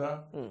and a mother,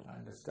 I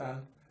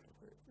understand.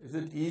 Is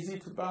it easy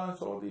to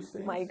balance all these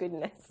things? My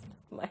goodness.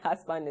 My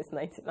husband is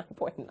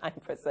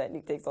 99.9%.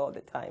 He takes all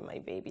the time, my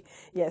baby.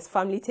 Yes,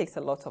 family takes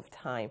a lot of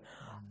time.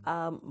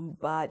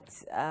 But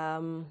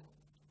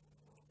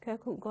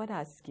God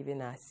has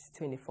given us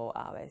 24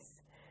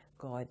 hours.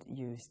 God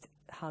used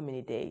how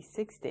many days?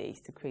 6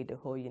 days to create the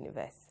whole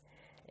universe.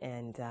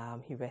 And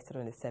he rested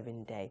on the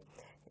 7th day.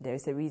 There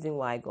is a reason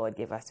why God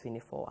gave us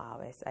 24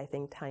 hours. I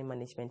think time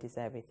management is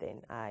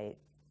everything. I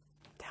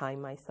time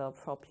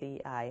myself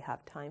properly. I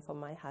have time for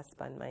my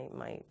husband,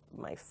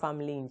 my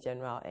family in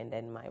general, and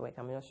then my work.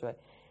 I'm not sure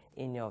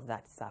any of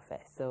that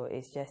suffers. So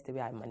it's just the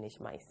way I manage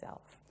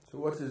myself. So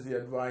what is the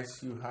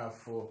advice you have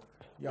for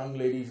young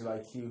ladies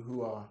like you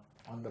who are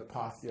on the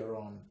path you're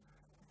on?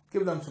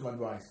 Give them some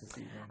advice this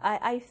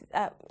evening.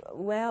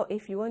 Well,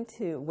 if you want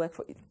to work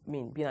for,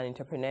 being an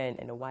entrepreneur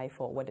and a wife,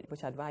 or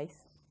which advice?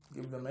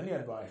 Give them any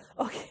advice.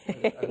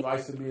 Okay.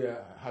 Advice to be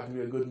how to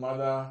be a good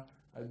mother,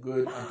 a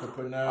good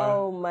entrepreneur.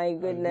 Oh my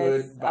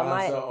goodness! A good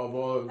balancer of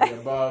all of the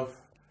above.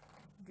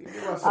 Give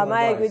us some Am advice.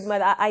 I a good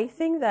mother? I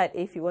think that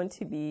if you want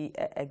to be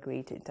a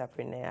great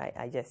entrepreneur,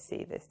 I just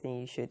say this thing: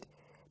 you should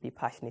be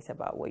passionate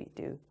about what you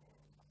do.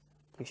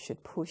 You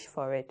should push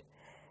for it.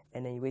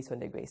 And then you wait on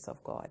the grace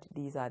of God.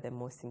 These are the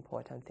most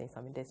important things.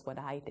 That's what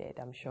I did.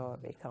 I'm sure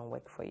it can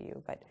work for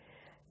you. But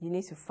you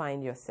need to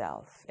find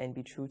yourself and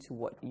be true to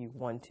what you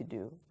want to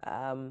do.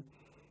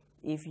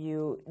 If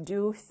you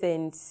do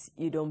things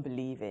you don't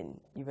believe in,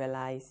 you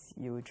realize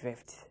you will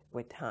drift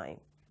with time.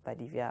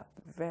 But if you are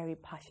very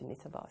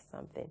passionate about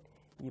something,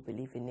 you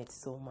believe in it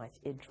so much,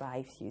 it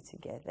drives you to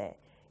get there,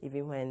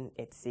 even when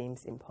it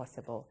seems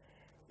impossible.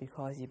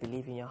 Because you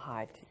believe in your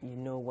heart, you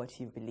know what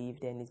you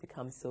believed in, it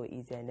becomes so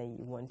easy, and then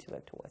you want to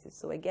work towards it.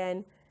 So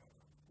again,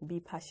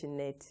 be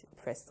passionate,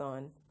 press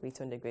on,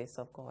 wait on the grace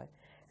of God,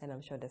 and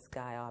I'm sure the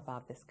sky or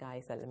above the sky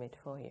is the limit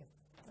for you.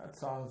 That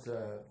sounds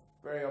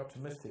very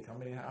optimistic.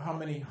 I mean, how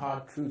many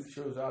hard truth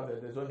shows are there?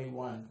 There's only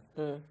one.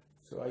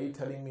 So are you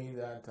telling me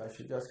that I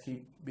should just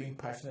keep being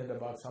passionate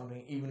about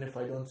something even if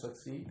I don't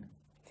succeed?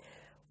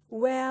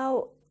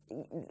 Well,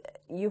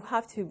 you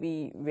have to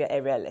be a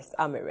realist.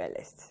 I'm a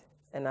realist.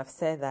 And I've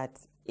said that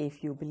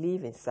if you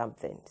believe in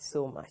something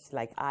so much,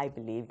 like I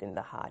believed in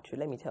the hard truth,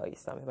 let me tell you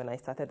something. When I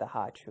started the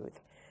hard truth,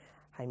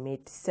 I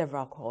made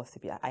several calls to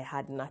be. I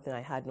had nothing.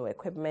 I had no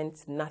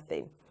equipment,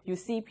 nothing. You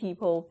see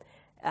people,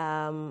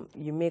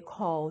 you make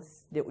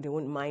calls, they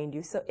won't mind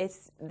you. So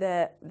it's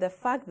the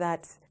fact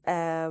that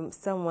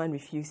someone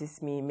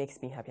refuses me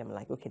makes me happy. I'm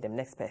like, okay, the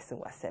next person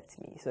will accept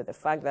me. So the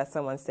fact that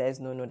someone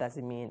says no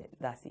doesn't mean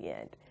that's the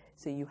end.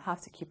 So you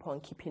have to keep on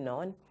keeping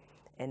on.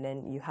 And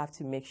then you have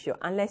to make sure,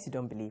 unless you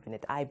don't believe in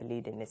it, I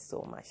believed in it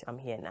so much, I'm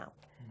here now.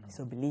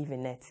 So believe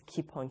in it,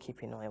 keep on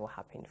keeping on, it will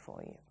happen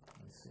for you.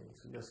 I see.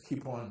 So just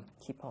keep on.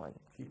 Keep on.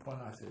 Keep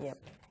on at it. Yep.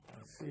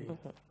 I see.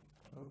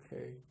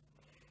 Okay.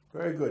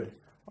 Very good.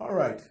 All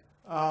right.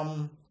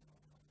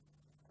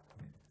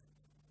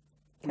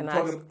 Can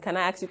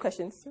I ask you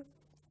questions too?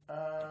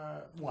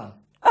 One.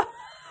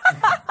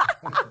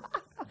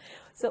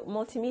 So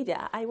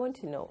multimedia, I want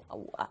to know,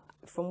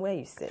 from where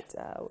you sit,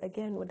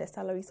 again, with the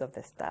salaries of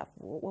the staff,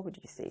 what would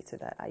you say to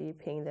that? Are you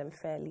paying them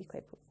fairly,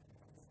 Kweku?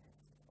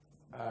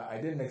 I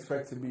didn't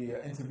expect to be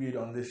interviewed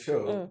on this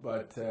show,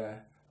 but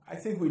I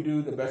think we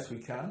do the best we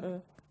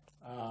can.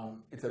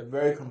 It's a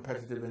very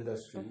competitive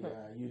industry.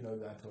 You know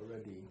that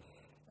already.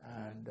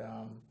 And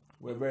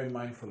we're very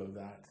mindful of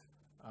that.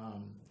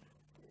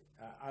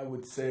 I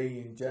would say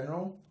in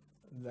general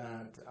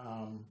that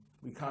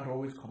we can't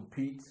always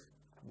compete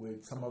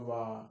with some of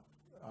our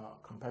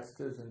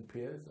competitors and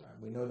peers.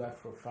 We know that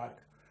for a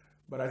fact.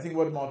 But I think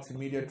what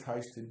multimedia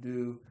tries to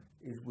do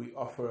is we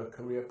offer a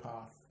career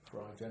path for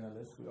our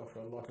journalists. We offer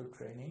a lot of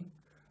training.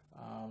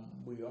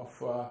 We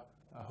offer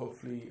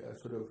hopefully a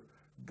sort of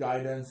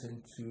guidance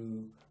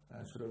into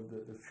sort of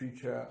the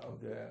future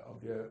of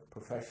their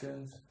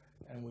professions,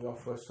 and we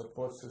offer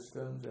support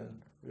systems,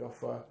 and we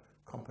offer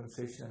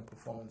compensation and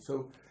performance.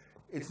 So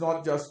it's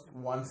not just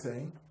one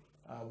thing.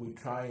 We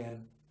try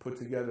and put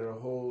together a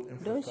whole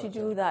infrastructure. Don't you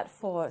do that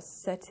for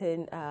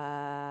certain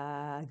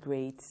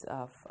grades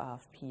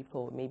of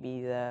people?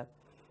 Maybe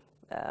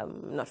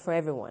not for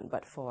everyone,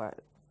 but for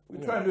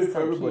we try and do it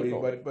for everybody.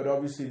 But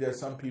obviously there's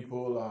some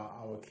people.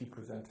 Our key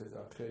presenters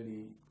are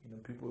clearly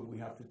people we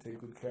have to take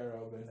good care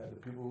of, and the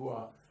people who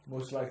are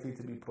most likely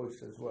to be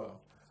poached as well.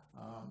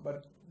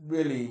 But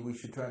really, we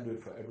should try and do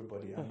it for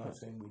everybody. I'm not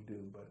saying we do,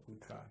 but we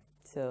try.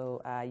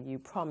 So you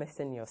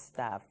promising your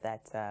staff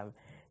that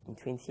in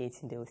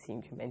 2018 they will see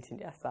increment in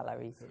their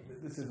salary. So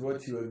this is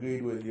what you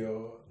agreed with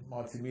your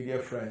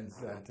multimedia friends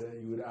that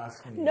you would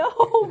ask me. No,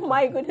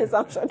 my goodness,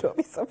 I'm sure they'll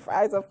be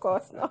surprised. Of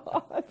course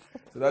not.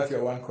 So that's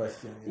your one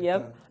question.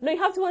 Yep. No, you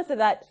have to answer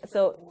that.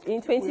 So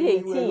in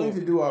 2018, we're going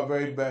to do our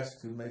very best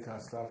to make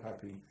our staff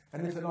happy,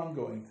 and it's an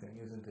ongoing thing,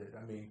 isn't it?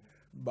 I mean,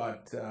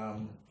 but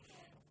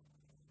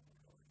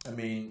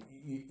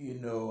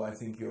I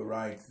think you're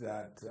right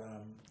that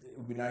it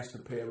would be nice to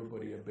pay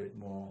everybody a bit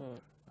more.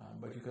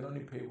 But you can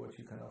only pay what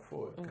you can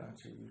afford,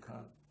 can't you? You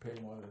can't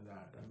pay more than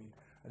that. I mean,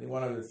 I think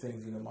one of the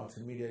things,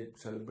 multimedia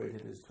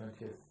celebrated its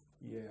 20th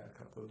year a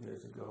couple of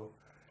years ago.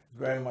 It's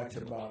very much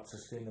about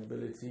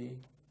sustainability,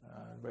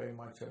 very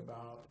much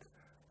about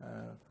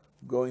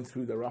going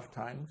through the rough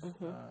times,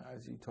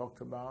 as you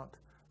talked about,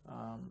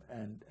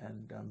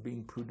 and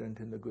being prudent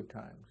in the good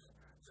times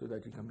so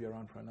that you can be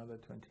around for another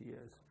 20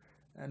 years.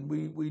 And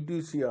we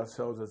do see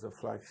ourselves as a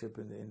flagship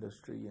in the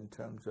industry in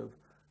terms of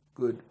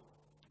good,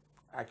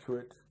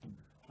 accurate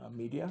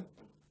media,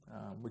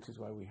 which is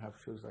why we have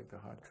shows like The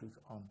Hard Truth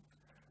on.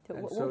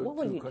 So what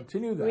would you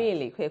continue that?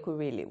 Really, Kweku,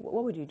 really,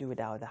 what would you do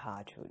without The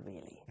Hard Truth,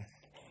 really?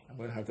 I'm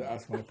going to have to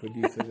ask my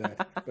producer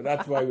that. But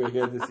that's why we're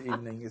here this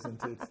evening,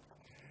 isn't it?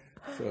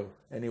 So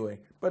anyway,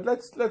 but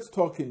let's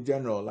talk in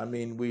general. I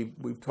mean,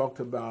 we've talked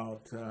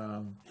about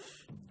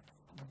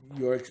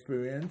your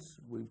experience.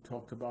 We've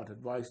talked about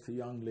advice to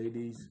young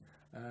ladies.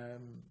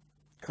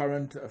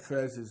 Current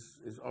affairs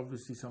is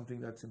obviously something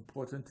that's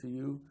important to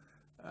you.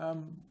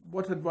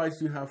 What advice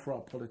do you have for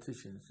our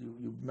politicians?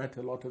 You've met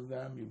a lot of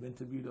them. You've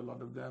interviewed a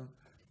lot of them.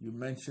 You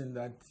mentioned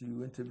that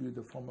you interviewed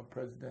the former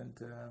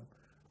president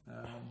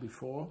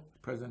before,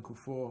 President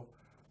Kufuor.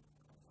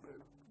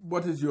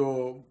 What is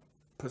your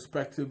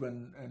perspective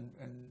and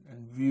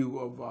view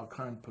of our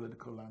current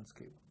political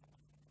landscape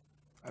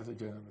as a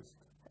journalist?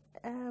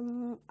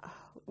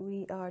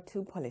 We are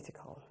too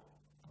political.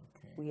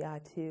 Okay. We are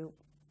too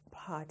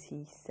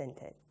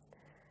party-centered.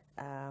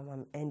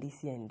 I'm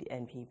NDC and the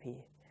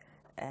NPP.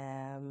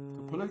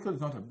 Political is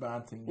not a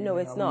bad thing. No,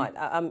 it's not.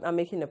 I'm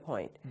making a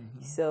point.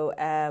 So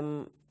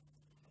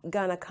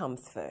Ghana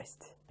comes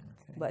first.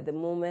 Okay. But the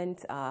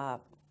moment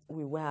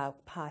we wear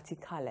party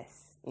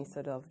colors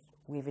instead of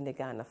waving the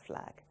Ghana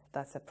flag,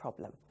 that's a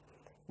problem.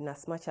 In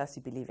as much as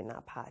we believe in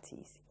our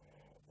parties,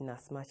 in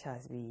as much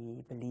as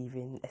we believe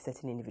in a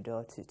certain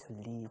individual to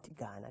lead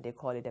Ghana, they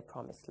call it the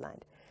promised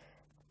land.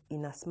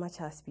 In as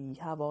much as we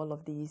have all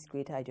of these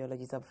great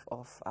ideologies of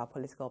our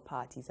political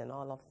parties and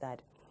all of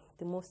that,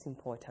 the most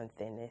important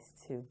thing is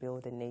to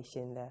build a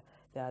nation that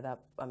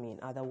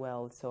other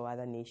worlds or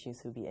other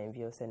nations will be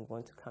envious and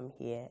want to come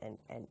here,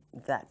 and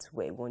that's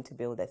where we want to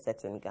build a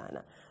certain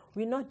Ghana.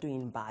 We're not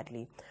doing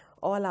badly.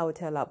 All I would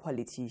tell our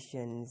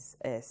politicians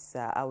is,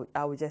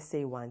 I would just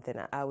say one thing.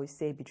 I would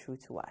say be true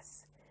to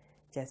us.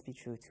 Just be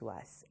true to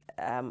us.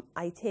 I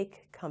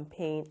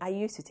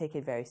used to take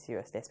it very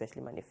seriously,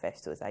 especially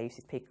manifestos. I used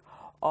to take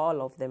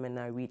all of them and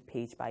I read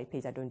page by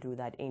page. I don't do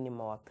that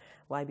anymore.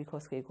 Why?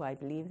 Because I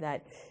believe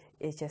that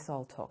it's just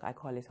all talk. I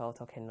call it all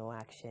talk and no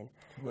action.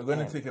 We're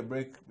going to take a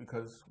break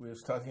because we're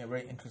starting a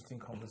very interesting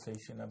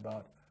conversation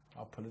about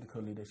our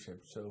political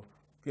leadership. So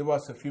give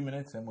us a few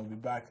minutes and we'll be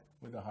back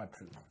with the hard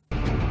truth.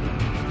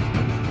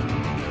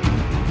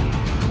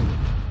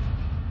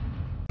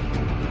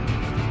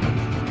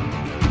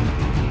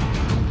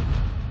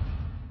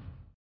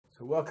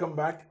 So welcome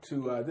back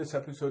to this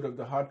episode of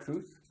The Hard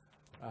Truth,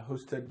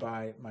 hosted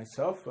by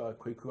myself,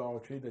 Kweku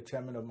Awotri, the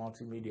chairman of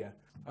Multimedia.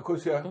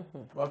 Akosua,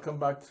 welcome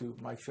back to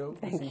my show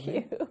this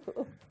evening.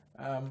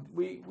 Thank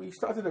you. We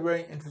started a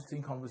very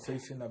interesting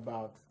conversation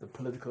about the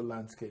political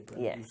landscape.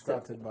 And yes. You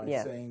started by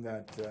saying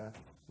that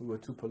we were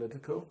too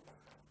political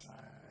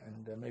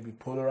and maybe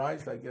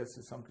polarized, I guess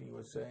is something you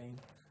were saying.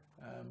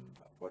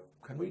 What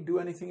can we do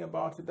anything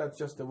about it? That's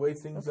just the way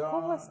things are?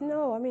 Of course,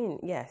 no. I mean,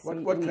 yes.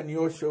 What can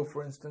your show,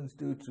 for instance,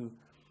 do to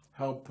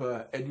help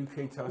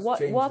educate us,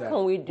 change what that?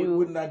 Can we do?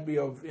 Wouldn't that be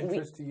of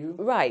interest to you?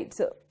 Right.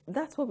 So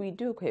that's what we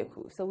do,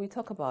 Kweku. So we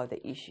talk about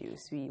the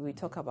issues. We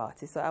talk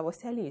about it. So I was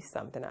telling you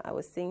something. I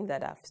was saying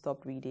that I've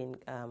stopped reading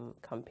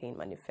campaign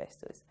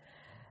manifestos.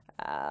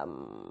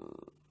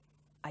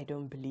 I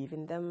don't believe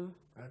in them.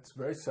 That's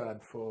very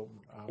sad for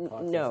our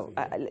parties. No,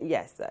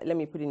 yes. Let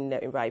me put it in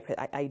the right.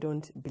 I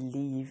don't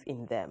believe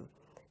in them.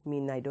 I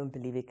mean, I don't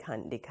believe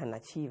they can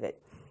achieve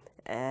it.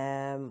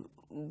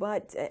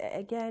 But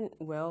again,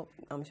 well,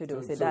 I'm sure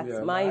they'll say that's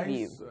my lies?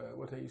 view.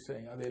 What are you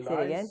saying? Are they say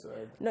lies? Again?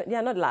 No, they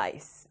are not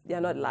lies. They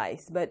are not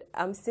lies. But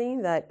I'm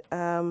saying that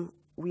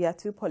we are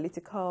too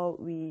political.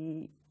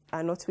 We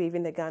are not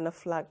waving the Ghana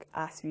flag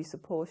as we're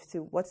supposed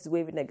to. What is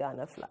waving the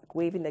Ghana flag?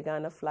 Waving the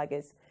Ghana flag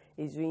is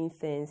doing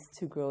things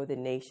to grow the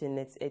nation.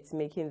 It's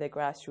making the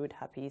grassroots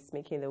happy. It's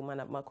making the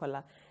woman at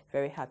Makola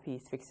very happy.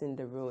 It's fixing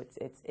the roads.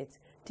 It's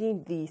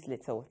doing these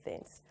little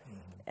things.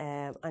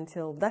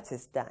 Until that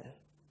is done.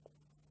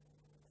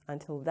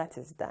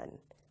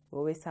 We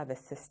always have a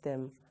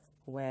system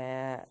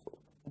where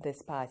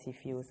this party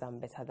feels I'm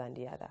better than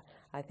the other.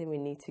 I think we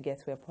need to get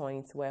to a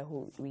point where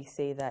we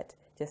say that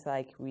just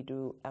like we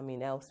do,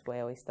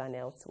 elsewhere, or it's done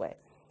elsewhere.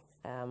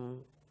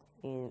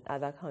 In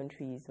other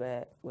countries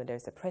where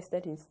there's a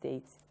president in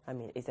states,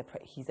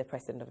 he's a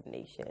president of the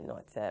nation,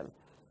 not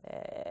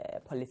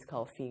a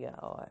political figure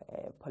or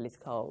a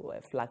political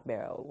flag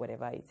bearer or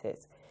whatever it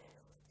is.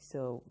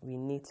 So we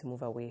need to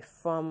move away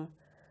from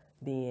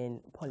being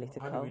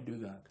political. How do we do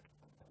that?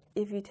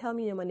 If you tell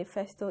me your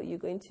manifesto, you're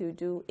going to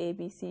do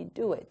ABC,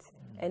 do it.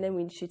 And then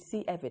we should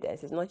see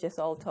evidence. It's not just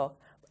all talk.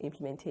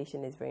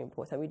 Implementation is very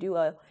important. We do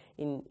well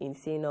in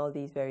saying all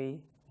these very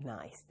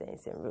nice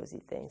things and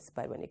rosy things,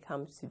 but when it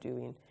comes to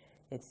doing,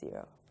 it's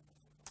zero.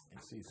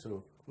 I see.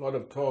 So a lot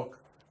of talk,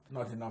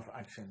 not enough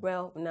action.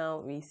 Well, now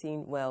we've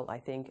seen, I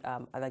think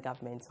other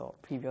governments or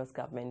previous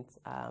governments,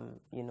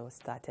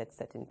 started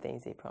certain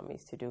things they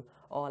promised to do.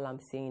 All I'm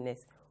saying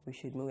is we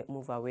should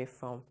move away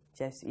from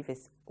just, if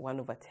it's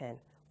 1/10,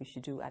 we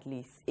should do at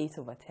least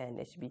 8/10.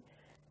 There should be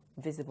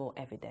visible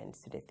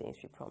evidence to the things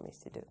we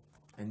promised to do.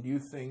 And you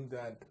think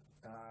that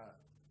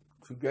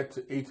to get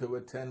to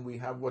 8/10, we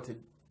have what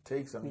it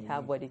takes? We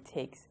have what it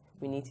takes.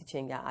 We need to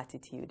change our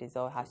attitude. It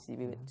all has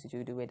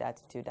to do with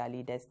attitude. Our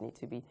leaders need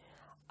to be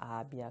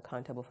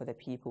accountable for the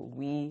people.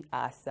 We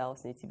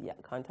ourselves need to be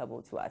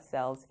accountable to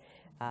ourselves.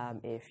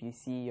 If you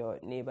see your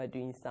neighbor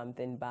doing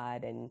something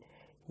bad and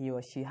he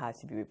or she has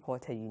to be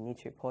reported, you need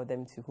to report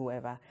them to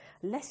whoever.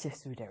 Let's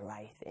just do the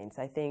right things.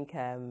 I think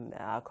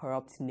our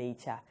corrupt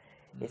nature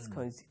is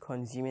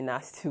consuming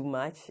us too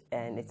much,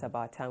 and it's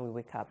about time we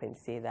wake up and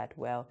say that,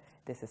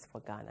 this is for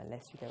Ghana.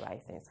 Let's do the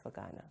right things for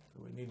Ghana.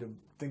 So we need to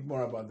think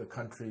more about the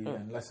country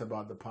and less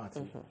about the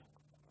party.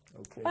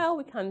 Okay. Well,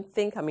 we can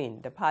think,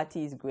 the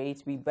party is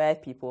great. We bear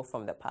people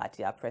from the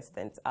party. Our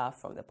presidents are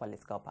from the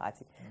political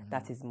party.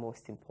 That is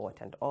most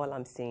important. All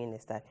I'm saying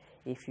is that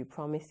if you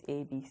promise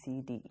A, B,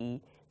 C, D,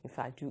 E, in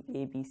fact, do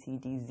A, B, C,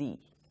 D, Z.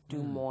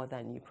 Do more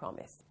than you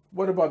promised.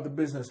 What about the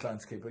business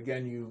landscape?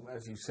 Again,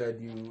 as you said,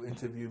 you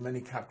interview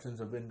many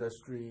captains of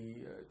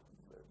industry.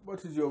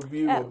 What is your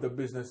view of the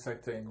business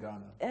sector in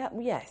Ghana?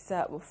 Yes,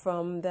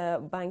 from the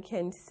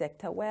banking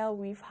sector,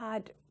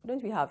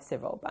 don't we have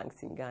several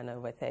banks in Ghana,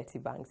 over 30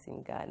 banks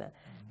in Ghana?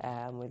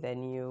 with a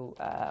new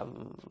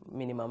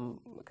minimum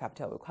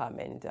capital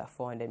requirement,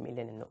 400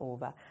 million and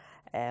over.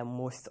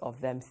 Most of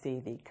them say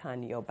they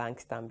can. Your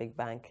bank, Stanbic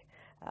Bank,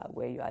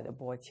 where you are the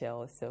board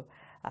chair. So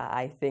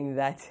I think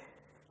that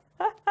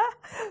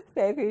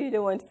you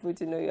don't want people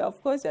to know you.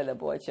 Of course, you're the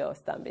board chair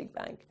of Stanbic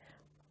Bank.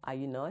 Are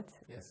you not?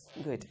 Yes.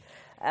 Good.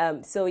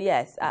 So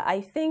yes,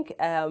 I think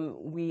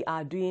we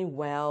are doing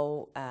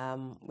well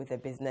with the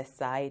business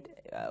side,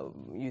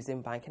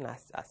 using banking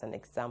as an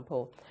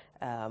example.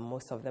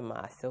 Most of them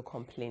are still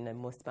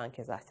complaining, most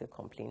bankers are still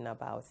complaining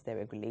about the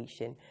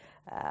regulation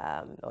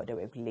or the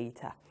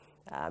regulator.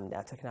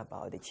 They're talking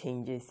about the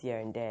changes here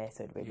and there.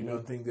 So you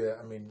don't think that?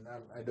 I mean,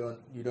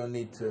 you don't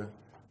need to.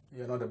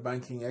 You're not a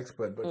banking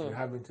expert, but you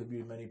happen to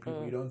be many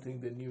people. You don't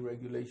think the new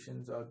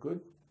regulations are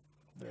good?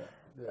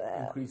 The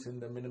increase in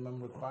the minimum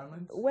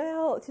requirements?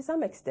 Well, to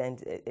some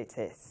extent, it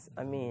is.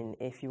 I mean,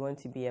 if you want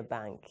to be a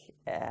bank,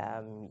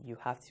 you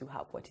have to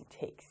have what it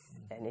takes.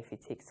 And if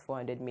it takes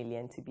 400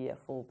 million to be a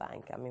full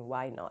bank, I mean,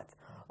 why not?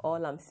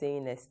 All I'm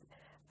saying is,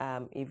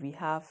 if we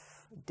have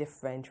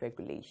different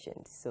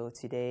regulations, so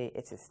today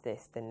it is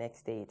this, the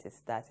next day it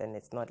is that, and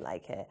it's not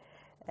like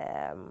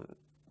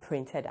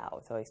printed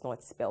out, or it's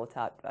not spelled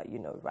out,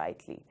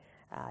 rightly.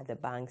 The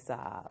banks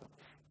are,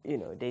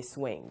 they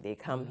swing, they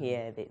come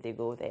here, they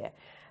go there.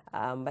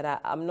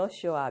 But I'm not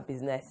sure our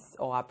business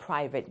or our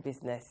private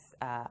business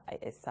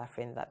is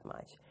suffering that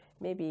much.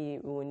 Maybe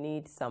we will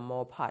need some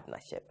more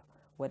partnership.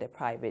 What a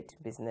private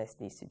business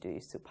needs to do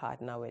is to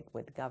partner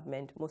with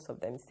government. Most of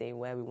them say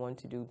where we want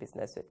to do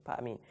business with,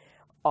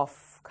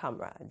 off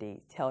camera,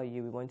 they tell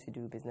you we want to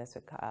do business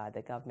with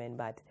the government,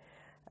 but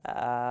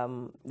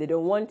they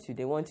don't want to.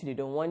 They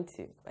don't want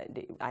to.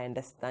 I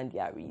understand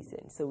their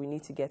reason. So we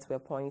need to get to a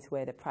point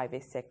where the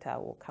private sector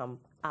will come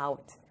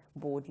out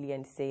boldly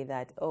and say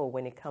that,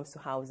 when it comes to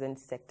housing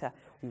sector,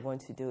 we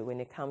want to do it. When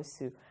it comes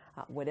to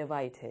whatever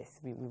it is,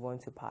 we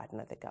want to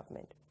partner the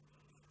government.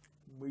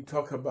 We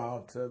talk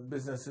about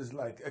businesses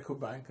like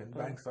EcoBank and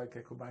banks like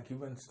EcoBank,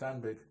 even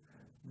Stanbic.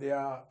 They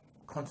are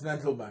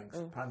continental banks,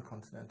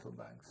 pan-continental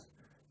banks.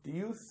 Do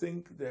you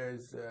think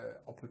there's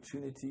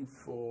opportunity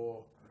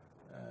for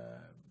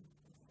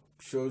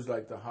shows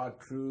like The Hard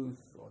Truth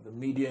or the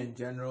media in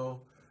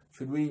general?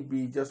 Should we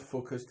be just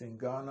focused in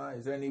Ghana?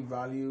 Is there any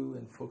value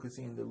in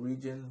focusing in the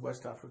region,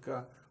 West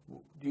Africa?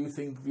 Do you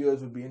think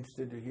viewers would be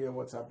interested to hear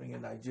what's happening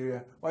in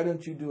Nigeria? Why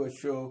don't you do a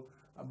show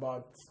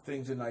about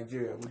things in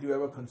Nigeria? Would you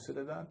ever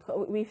consider that?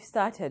 We've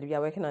started. We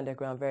are working on the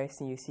ground very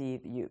soon. You see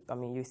it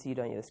on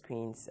your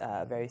screens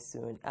very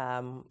soon.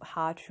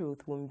 Hard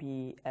Truth won't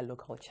be a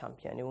local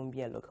champion. It won't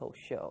be a local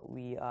show.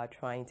 We are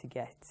trying to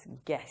get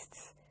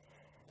guests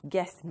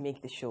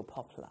make the show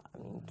popular.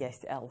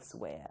 Guests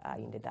elsewhere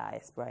in the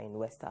diaspora, in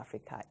West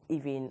Africa,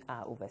 even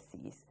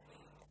overseas,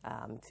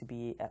 to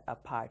be a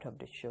part of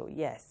the show.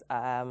 Yes.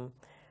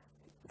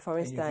 For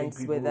instance,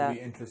 people will be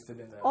interested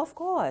in that? Of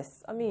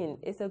course.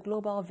 It's a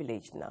global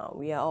village now.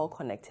 We are all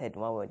connected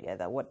one way or the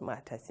other. What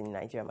matters in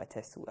Nigeria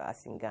matters to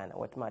us in Ghana.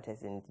 What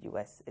matters in the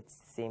US, it's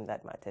the same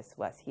that matters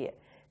to us here.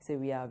 So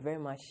we are very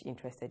much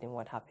interested in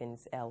what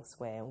happens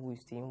elsewhere and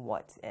who's doing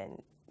what.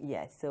 And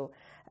so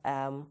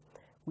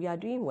we are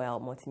doing well.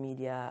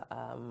 Multimedia,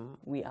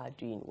 we are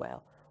doing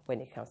well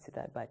when it comes to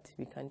that, but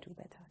we can do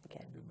better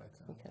again.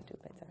 We can do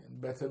better. And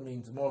better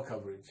means more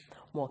coverage.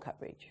 More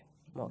coverage.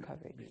 More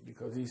coverage.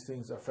 Because these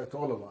things affect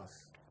all of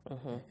us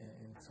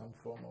in some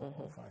form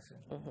or fashion.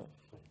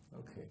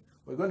 Okay.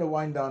 We're going to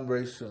wind down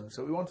very soon.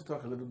 So we want to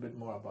talk a little bit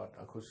more about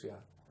Akosua.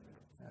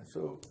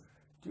 So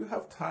do you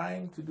have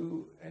time to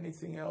do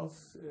anything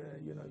else?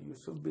 You're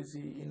so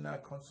busy in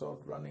that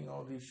consult running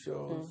all these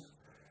shows.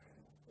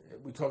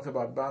 We talked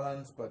about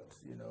balance, but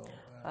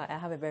I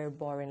have a very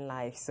boring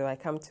life. So I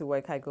come to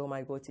work, I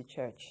go to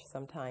church.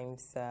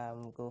 Sometimes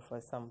go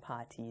for some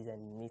parties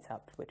and meet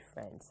up with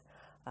friends.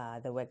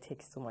 The work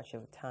takes too much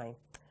of time.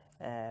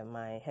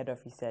 My head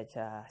of research,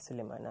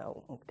 Suleiman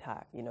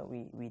Mukhtar,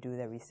 we do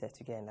the research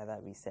together and other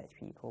research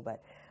people,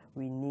 but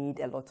we need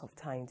a lot of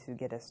time to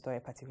get a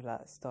particular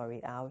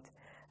story out.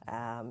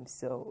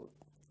 So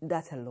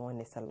that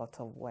alone is a lot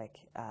of work.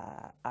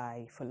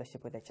 I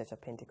fellowship with the Church of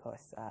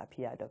Pentecost,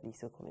 PRW,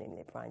 so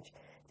community branch.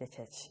 The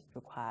church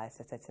requires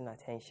a certain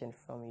attention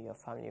from you, your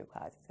family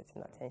requires a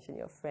certain attention,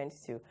 your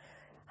friends too.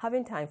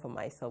 Having time for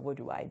myself, what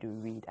do?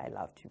 Read. I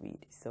love to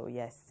read. So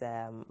yes,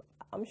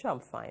 I'm sure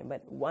I'm fine.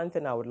 But one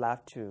thing I would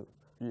love to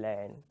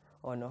learn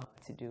or know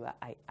how to do,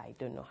 I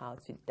don't know how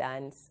to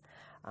dance.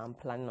 I'm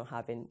planning on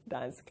having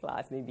dance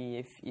class. Maybe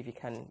if you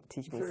can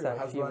teach me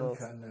some few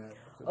moves.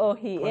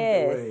 He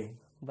is.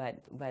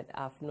 But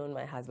I've known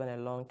my husband a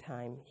long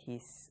time.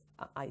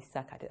 I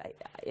suck at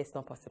it. It's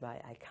not possible.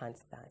 I can't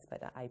dance.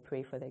 But I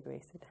pray for the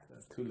grace to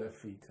dance. 2 left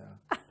feet,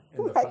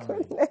 in the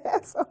family.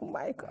 Goodness. Oh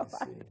my God.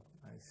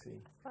 I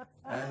see.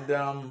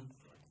 And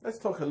let's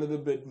talk a little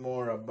bit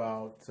more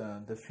about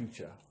the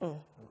future.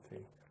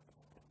 Okay.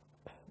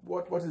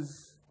 What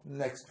is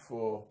next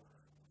for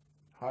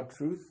Hard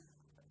Truth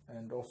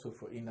and also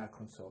for Enak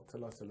Consult?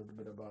 Tell us a little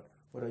bit about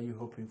what are you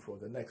hoping for,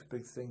 the next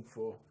big thing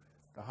for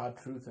the Hard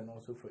Truth and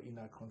also for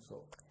Enak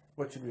Consult.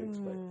 What should we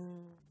expect?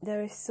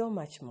 There is so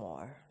much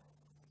more.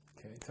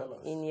 Okay, tell us.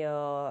 In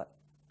your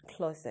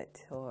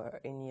closet or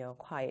in your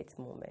quiet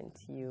moment,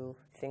 you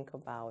think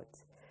about,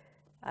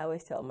 I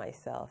always tell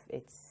myself,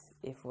 if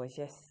it was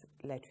just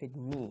left with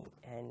me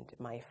and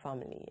my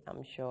family,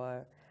 I'm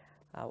sure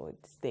I would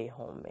stay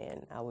home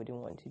and I wouldn't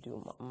want to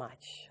do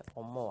much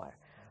or more.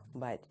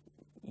 But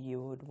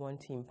you would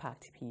want to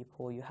impact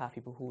people. You have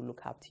people who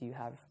look up to you,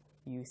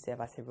 you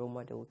serve as a role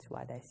model to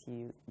others.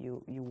 You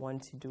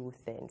want to do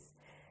things.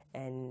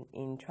 And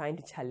in trying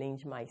to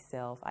challenge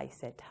myself, I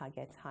set high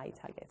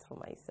targets for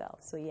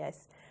myself. So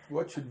yes.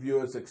 What should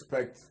viewers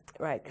expect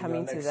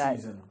coming in to next that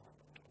season?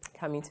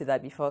 Coming to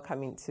that, before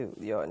coming to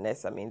your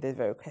next, this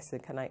very question,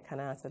 can I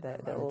answer the whole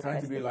question? I'm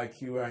trying to be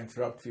like you, I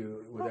interrupt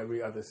you with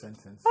every other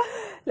sentence.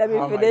 Let me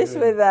finish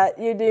with that.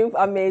 You're doing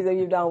amazing.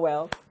 You've done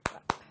well.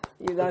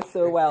 You've done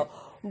so well.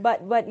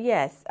 But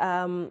yes,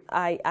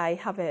 I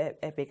have a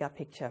bigger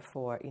picture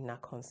for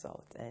Enak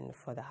Consult and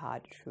for the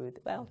hard truth.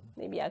 Well,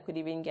 maybe I could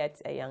even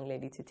get a young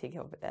lady to take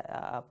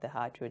up the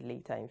hard truth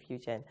later in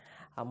future, and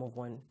I'll move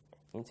on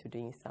into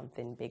doing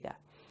something bigger.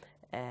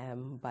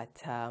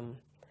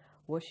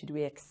 What should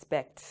we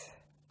expect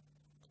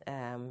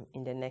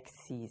in the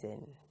next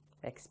season?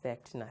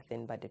 Expect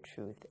nothing but the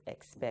truth.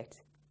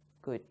 Expect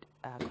good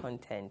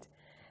content.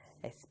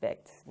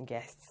 Expect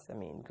guests.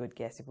 Good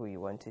guests, people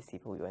you want to see,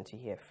 people you want to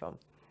hear from.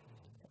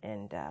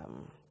 And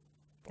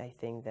I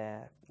think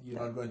you're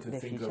not going to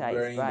think of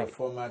varying the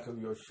format of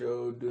your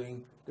show,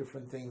 doing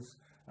different things.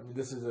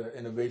 This is an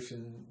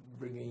innovation,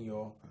 bringing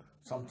your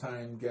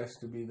sometime guest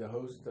to be the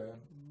host.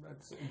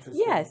 That's interesting.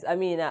 Yes,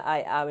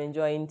 I'm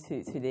enjoying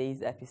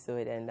today's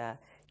episode, and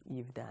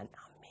you've done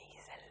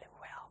amazingly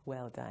well.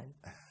 Well done.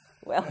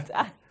 Well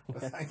done.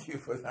 Well, thank you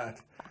for that.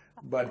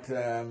 But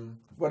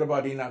what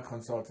about Enak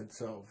Consult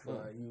itself?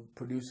 You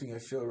producing a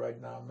show right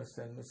now, Mr.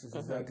 and Mrs.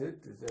 Is that it?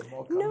 Is there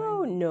more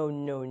coming?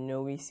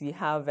 No. We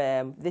have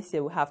this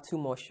year we have 2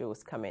 more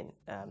shows coming.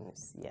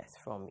 Yes,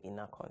 from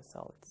Enak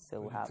Consult.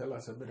 So Will you tell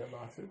us a bit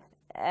about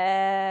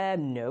it?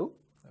 No.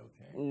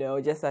 Okay.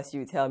 No, just as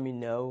you tell me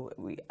no,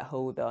 we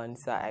hold on.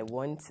 So I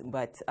won't.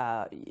 But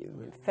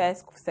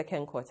first,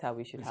 second quarter,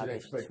 we should have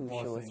 2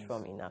 shows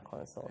from Enak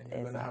Consult. And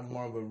you're going to have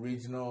more of a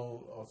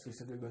regional. Also, you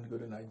said you're going to go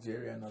to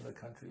Nigeria and other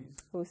countries.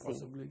 We'll see.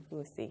 Possibly.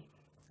 We'll see.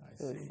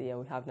 We'll see. And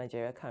we have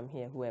Nigeria come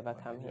here. Whoever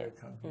come here.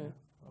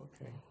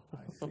 Okay,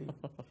 I see.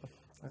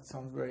 That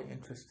sounds very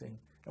interesting.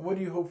 And what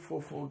do you hope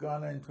for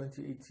Ghana in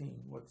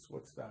 2018?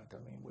 What's that?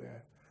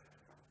 We're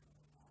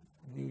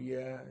New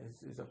Year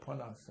is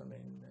upon us.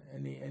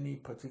 Any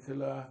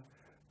particular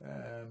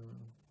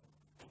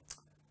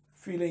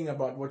feeling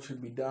about what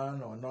should be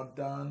done or not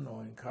done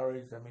or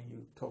encouraged?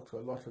 You talk to a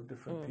lot of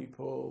different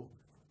people.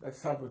 Let's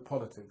start with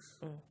politics.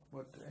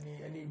 What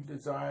any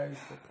desires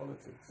for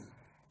politics?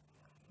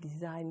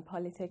 Desire in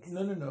politics?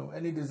 No.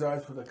 Any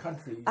desires for the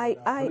country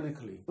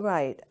politically?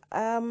 Right.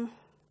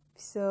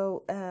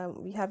 So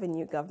we have a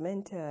new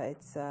government.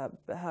 It's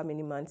how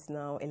many months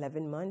now?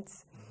 11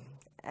 months.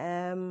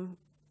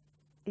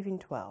 Even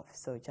 12,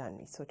 so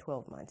January, so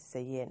 12 months, it's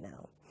a year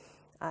now.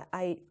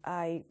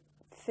 I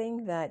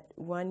think that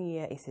 1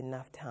 year is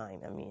enough time.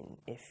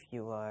 If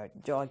you are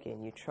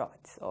jogging, you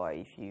trot, or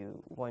if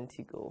you want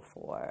to go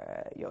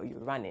for, you're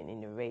running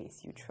in a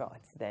race, you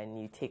trot, then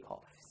you take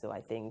off. So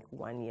I think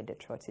 1 year, the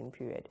trotting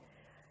period,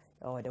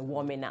 or the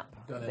warming up.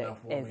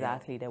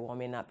 Exactly, the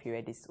warming up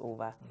period is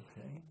over.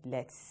 Okay.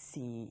 Let's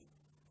see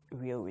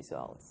real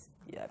results.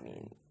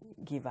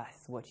 Give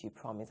us what you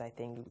promise. I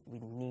think we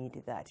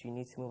need that. We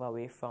need to move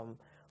away from,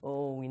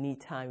 we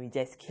need time, we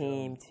just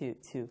came to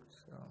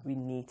we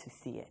need to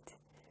see it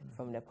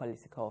from the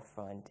political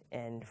front.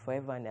 And for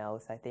everyone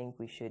else, I think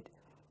we should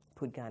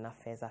put Ghana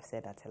first. I've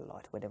said that a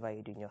lot. Whatever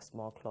you do in your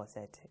small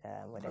closet.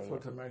 That's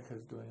what America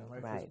is doing.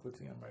 America is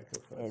putting America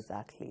first.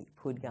 Exactly.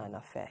 Put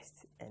Ghana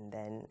first. And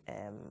then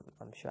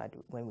I'm sure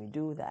when we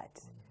do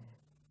that,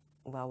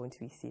 why won't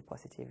we see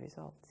positive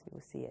results?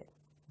 We'll see it.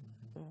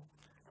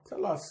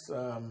 Tell us,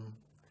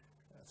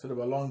 sort of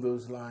along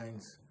those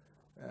lines,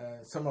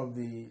 some of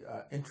the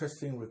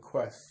interesting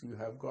requests you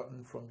have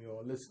gotten from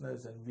your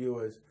listeners and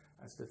viewers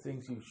as to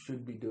things you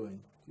should be doing.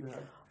 Do you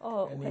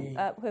have any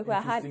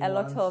I had a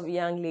lot of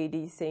young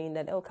ladies saying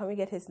that, can we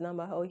get his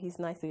number? He's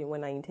nice to me.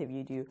 When I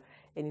interviewed you,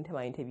 anytime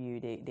I interview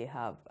you, they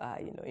have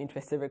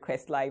interesting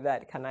requests like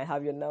that. Can I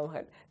have your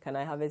number? Can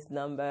I have his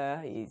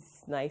number?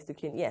 He's nice to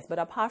clean. Yes, but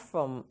apart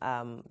from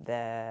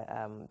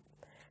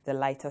the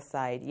lighter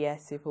side,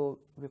 yes, people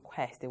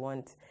request, they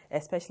want,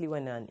 especially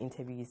when an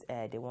interview is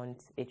aired, they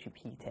want it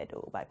repeated,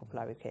 or by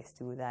popular request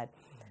do that,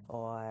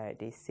 or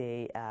they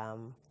say,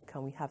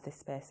 can we have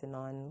this person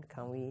on?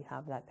 Can we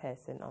have that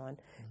person on?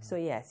 So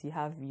yes, you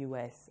have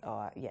viewers,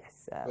 or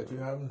yes. But you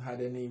haven't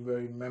had any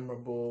very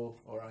memorable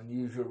or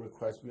unusual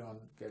requests beyond,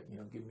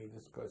 give me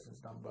this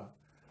person's number.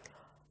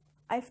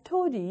 I've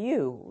told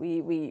you,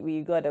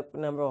 we got a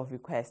number of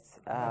requests.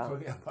 I'm not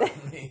talking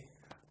about me.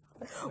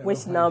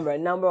 Which number?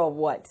 Number of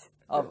what?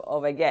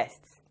 Of a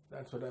guest?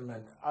 That's what I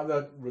meant.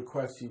 Other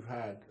requests you've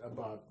had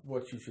about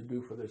what you should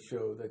do for the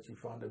show that you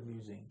found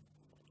amusing.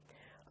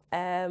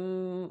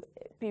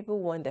 People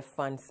want the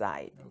fun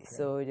side,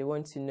 so they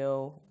want to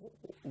know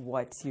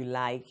what you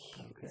like,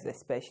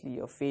 especially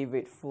your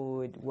favorite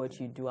food, what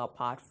you do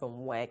apart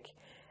from work.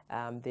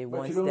 They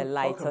want the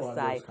lighter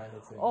side. Kind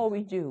of oh,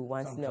 we do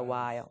once in a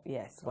while.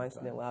 Yes, once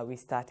in a while we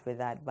start with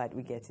that, but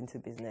we get into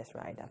business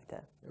right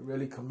after. You're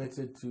really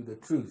committed to the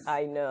truth.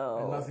 I know.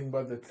 And nothing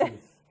but the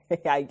truth.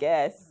 I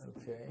guess.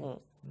 Okay.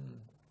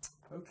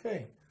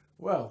 Okay.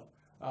 Well,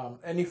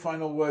 any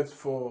final words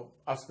for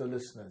us, the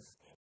listeners?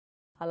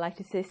 I'd like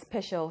to say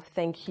special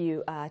thank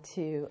you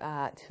to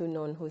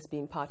Non, who's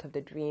been part of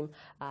the dream,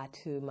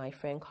 to my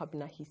friend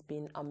Kobna. He's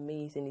been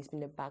amazing. He's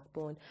been a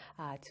backbone.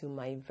 To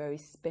my very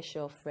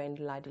special friend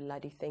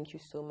Ladi, thank you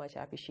so much.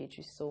 I appreciate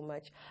you so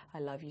much. I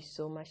love you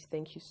so much.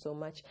 Thank you so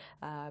much.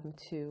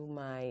 To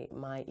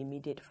my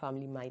immediate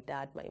family, my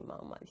dad, my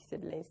mom, my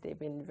siblings, they've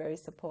been very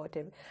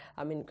supportive.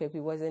 I mean, it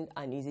wasn't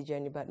an easy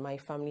journey, but my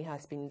family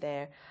has been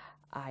there.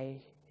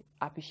 I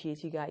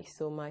appreciate you guys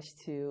so much.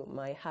 To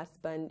my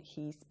husband,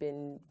 he's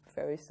been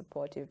very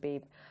supportive,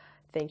 babe.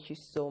 Thank you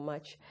so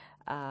much.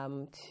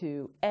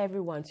 To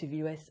everyone, to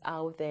viewers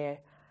out there,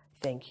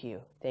 thank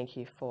you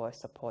for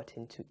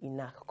supporting. To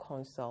Enak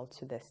Consult,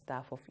 to the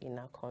staff of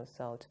Enak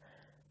Consult,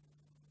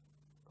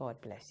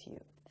 God bless you.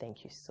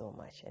 Thank you so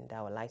much. And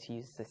I would like to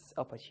use this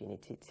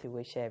opportunity to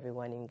wish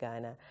everyone in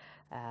Ghana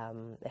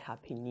a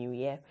happy new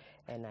year,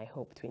 and I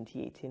hope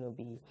 2018 will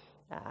be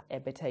a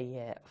better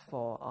year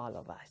for all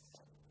of us.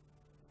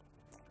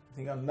 I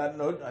think on that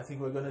note, I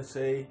think we're going to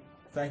say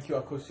thank you,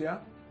 Akosua.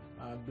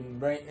 It's been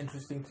very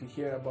interesting to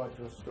hear about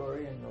your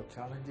story and your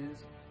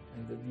challenges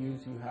and the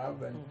views you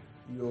have and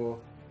your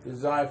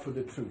desire for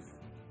the truth.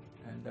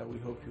 And we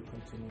hope you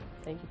continue.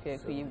 Thank you,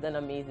 Kweku. So, you've done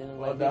amazing.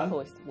 Well done.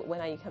 Post.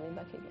 When are you coming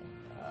back again?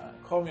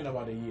 Call me in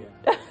about a year.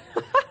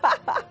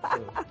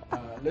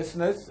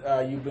 Listeners,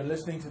 you've been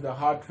listening to The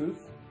Hard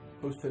Truth,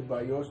 hosted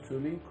by yours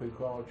truly,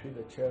 Akosua Konadu,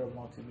 the chair of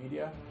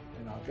multimedia.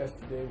 And our guest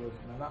today was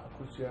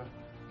Akosua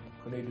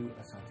Konadu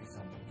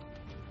Asante-Samuels.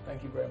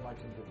 Thank you very much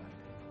and good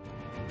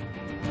night.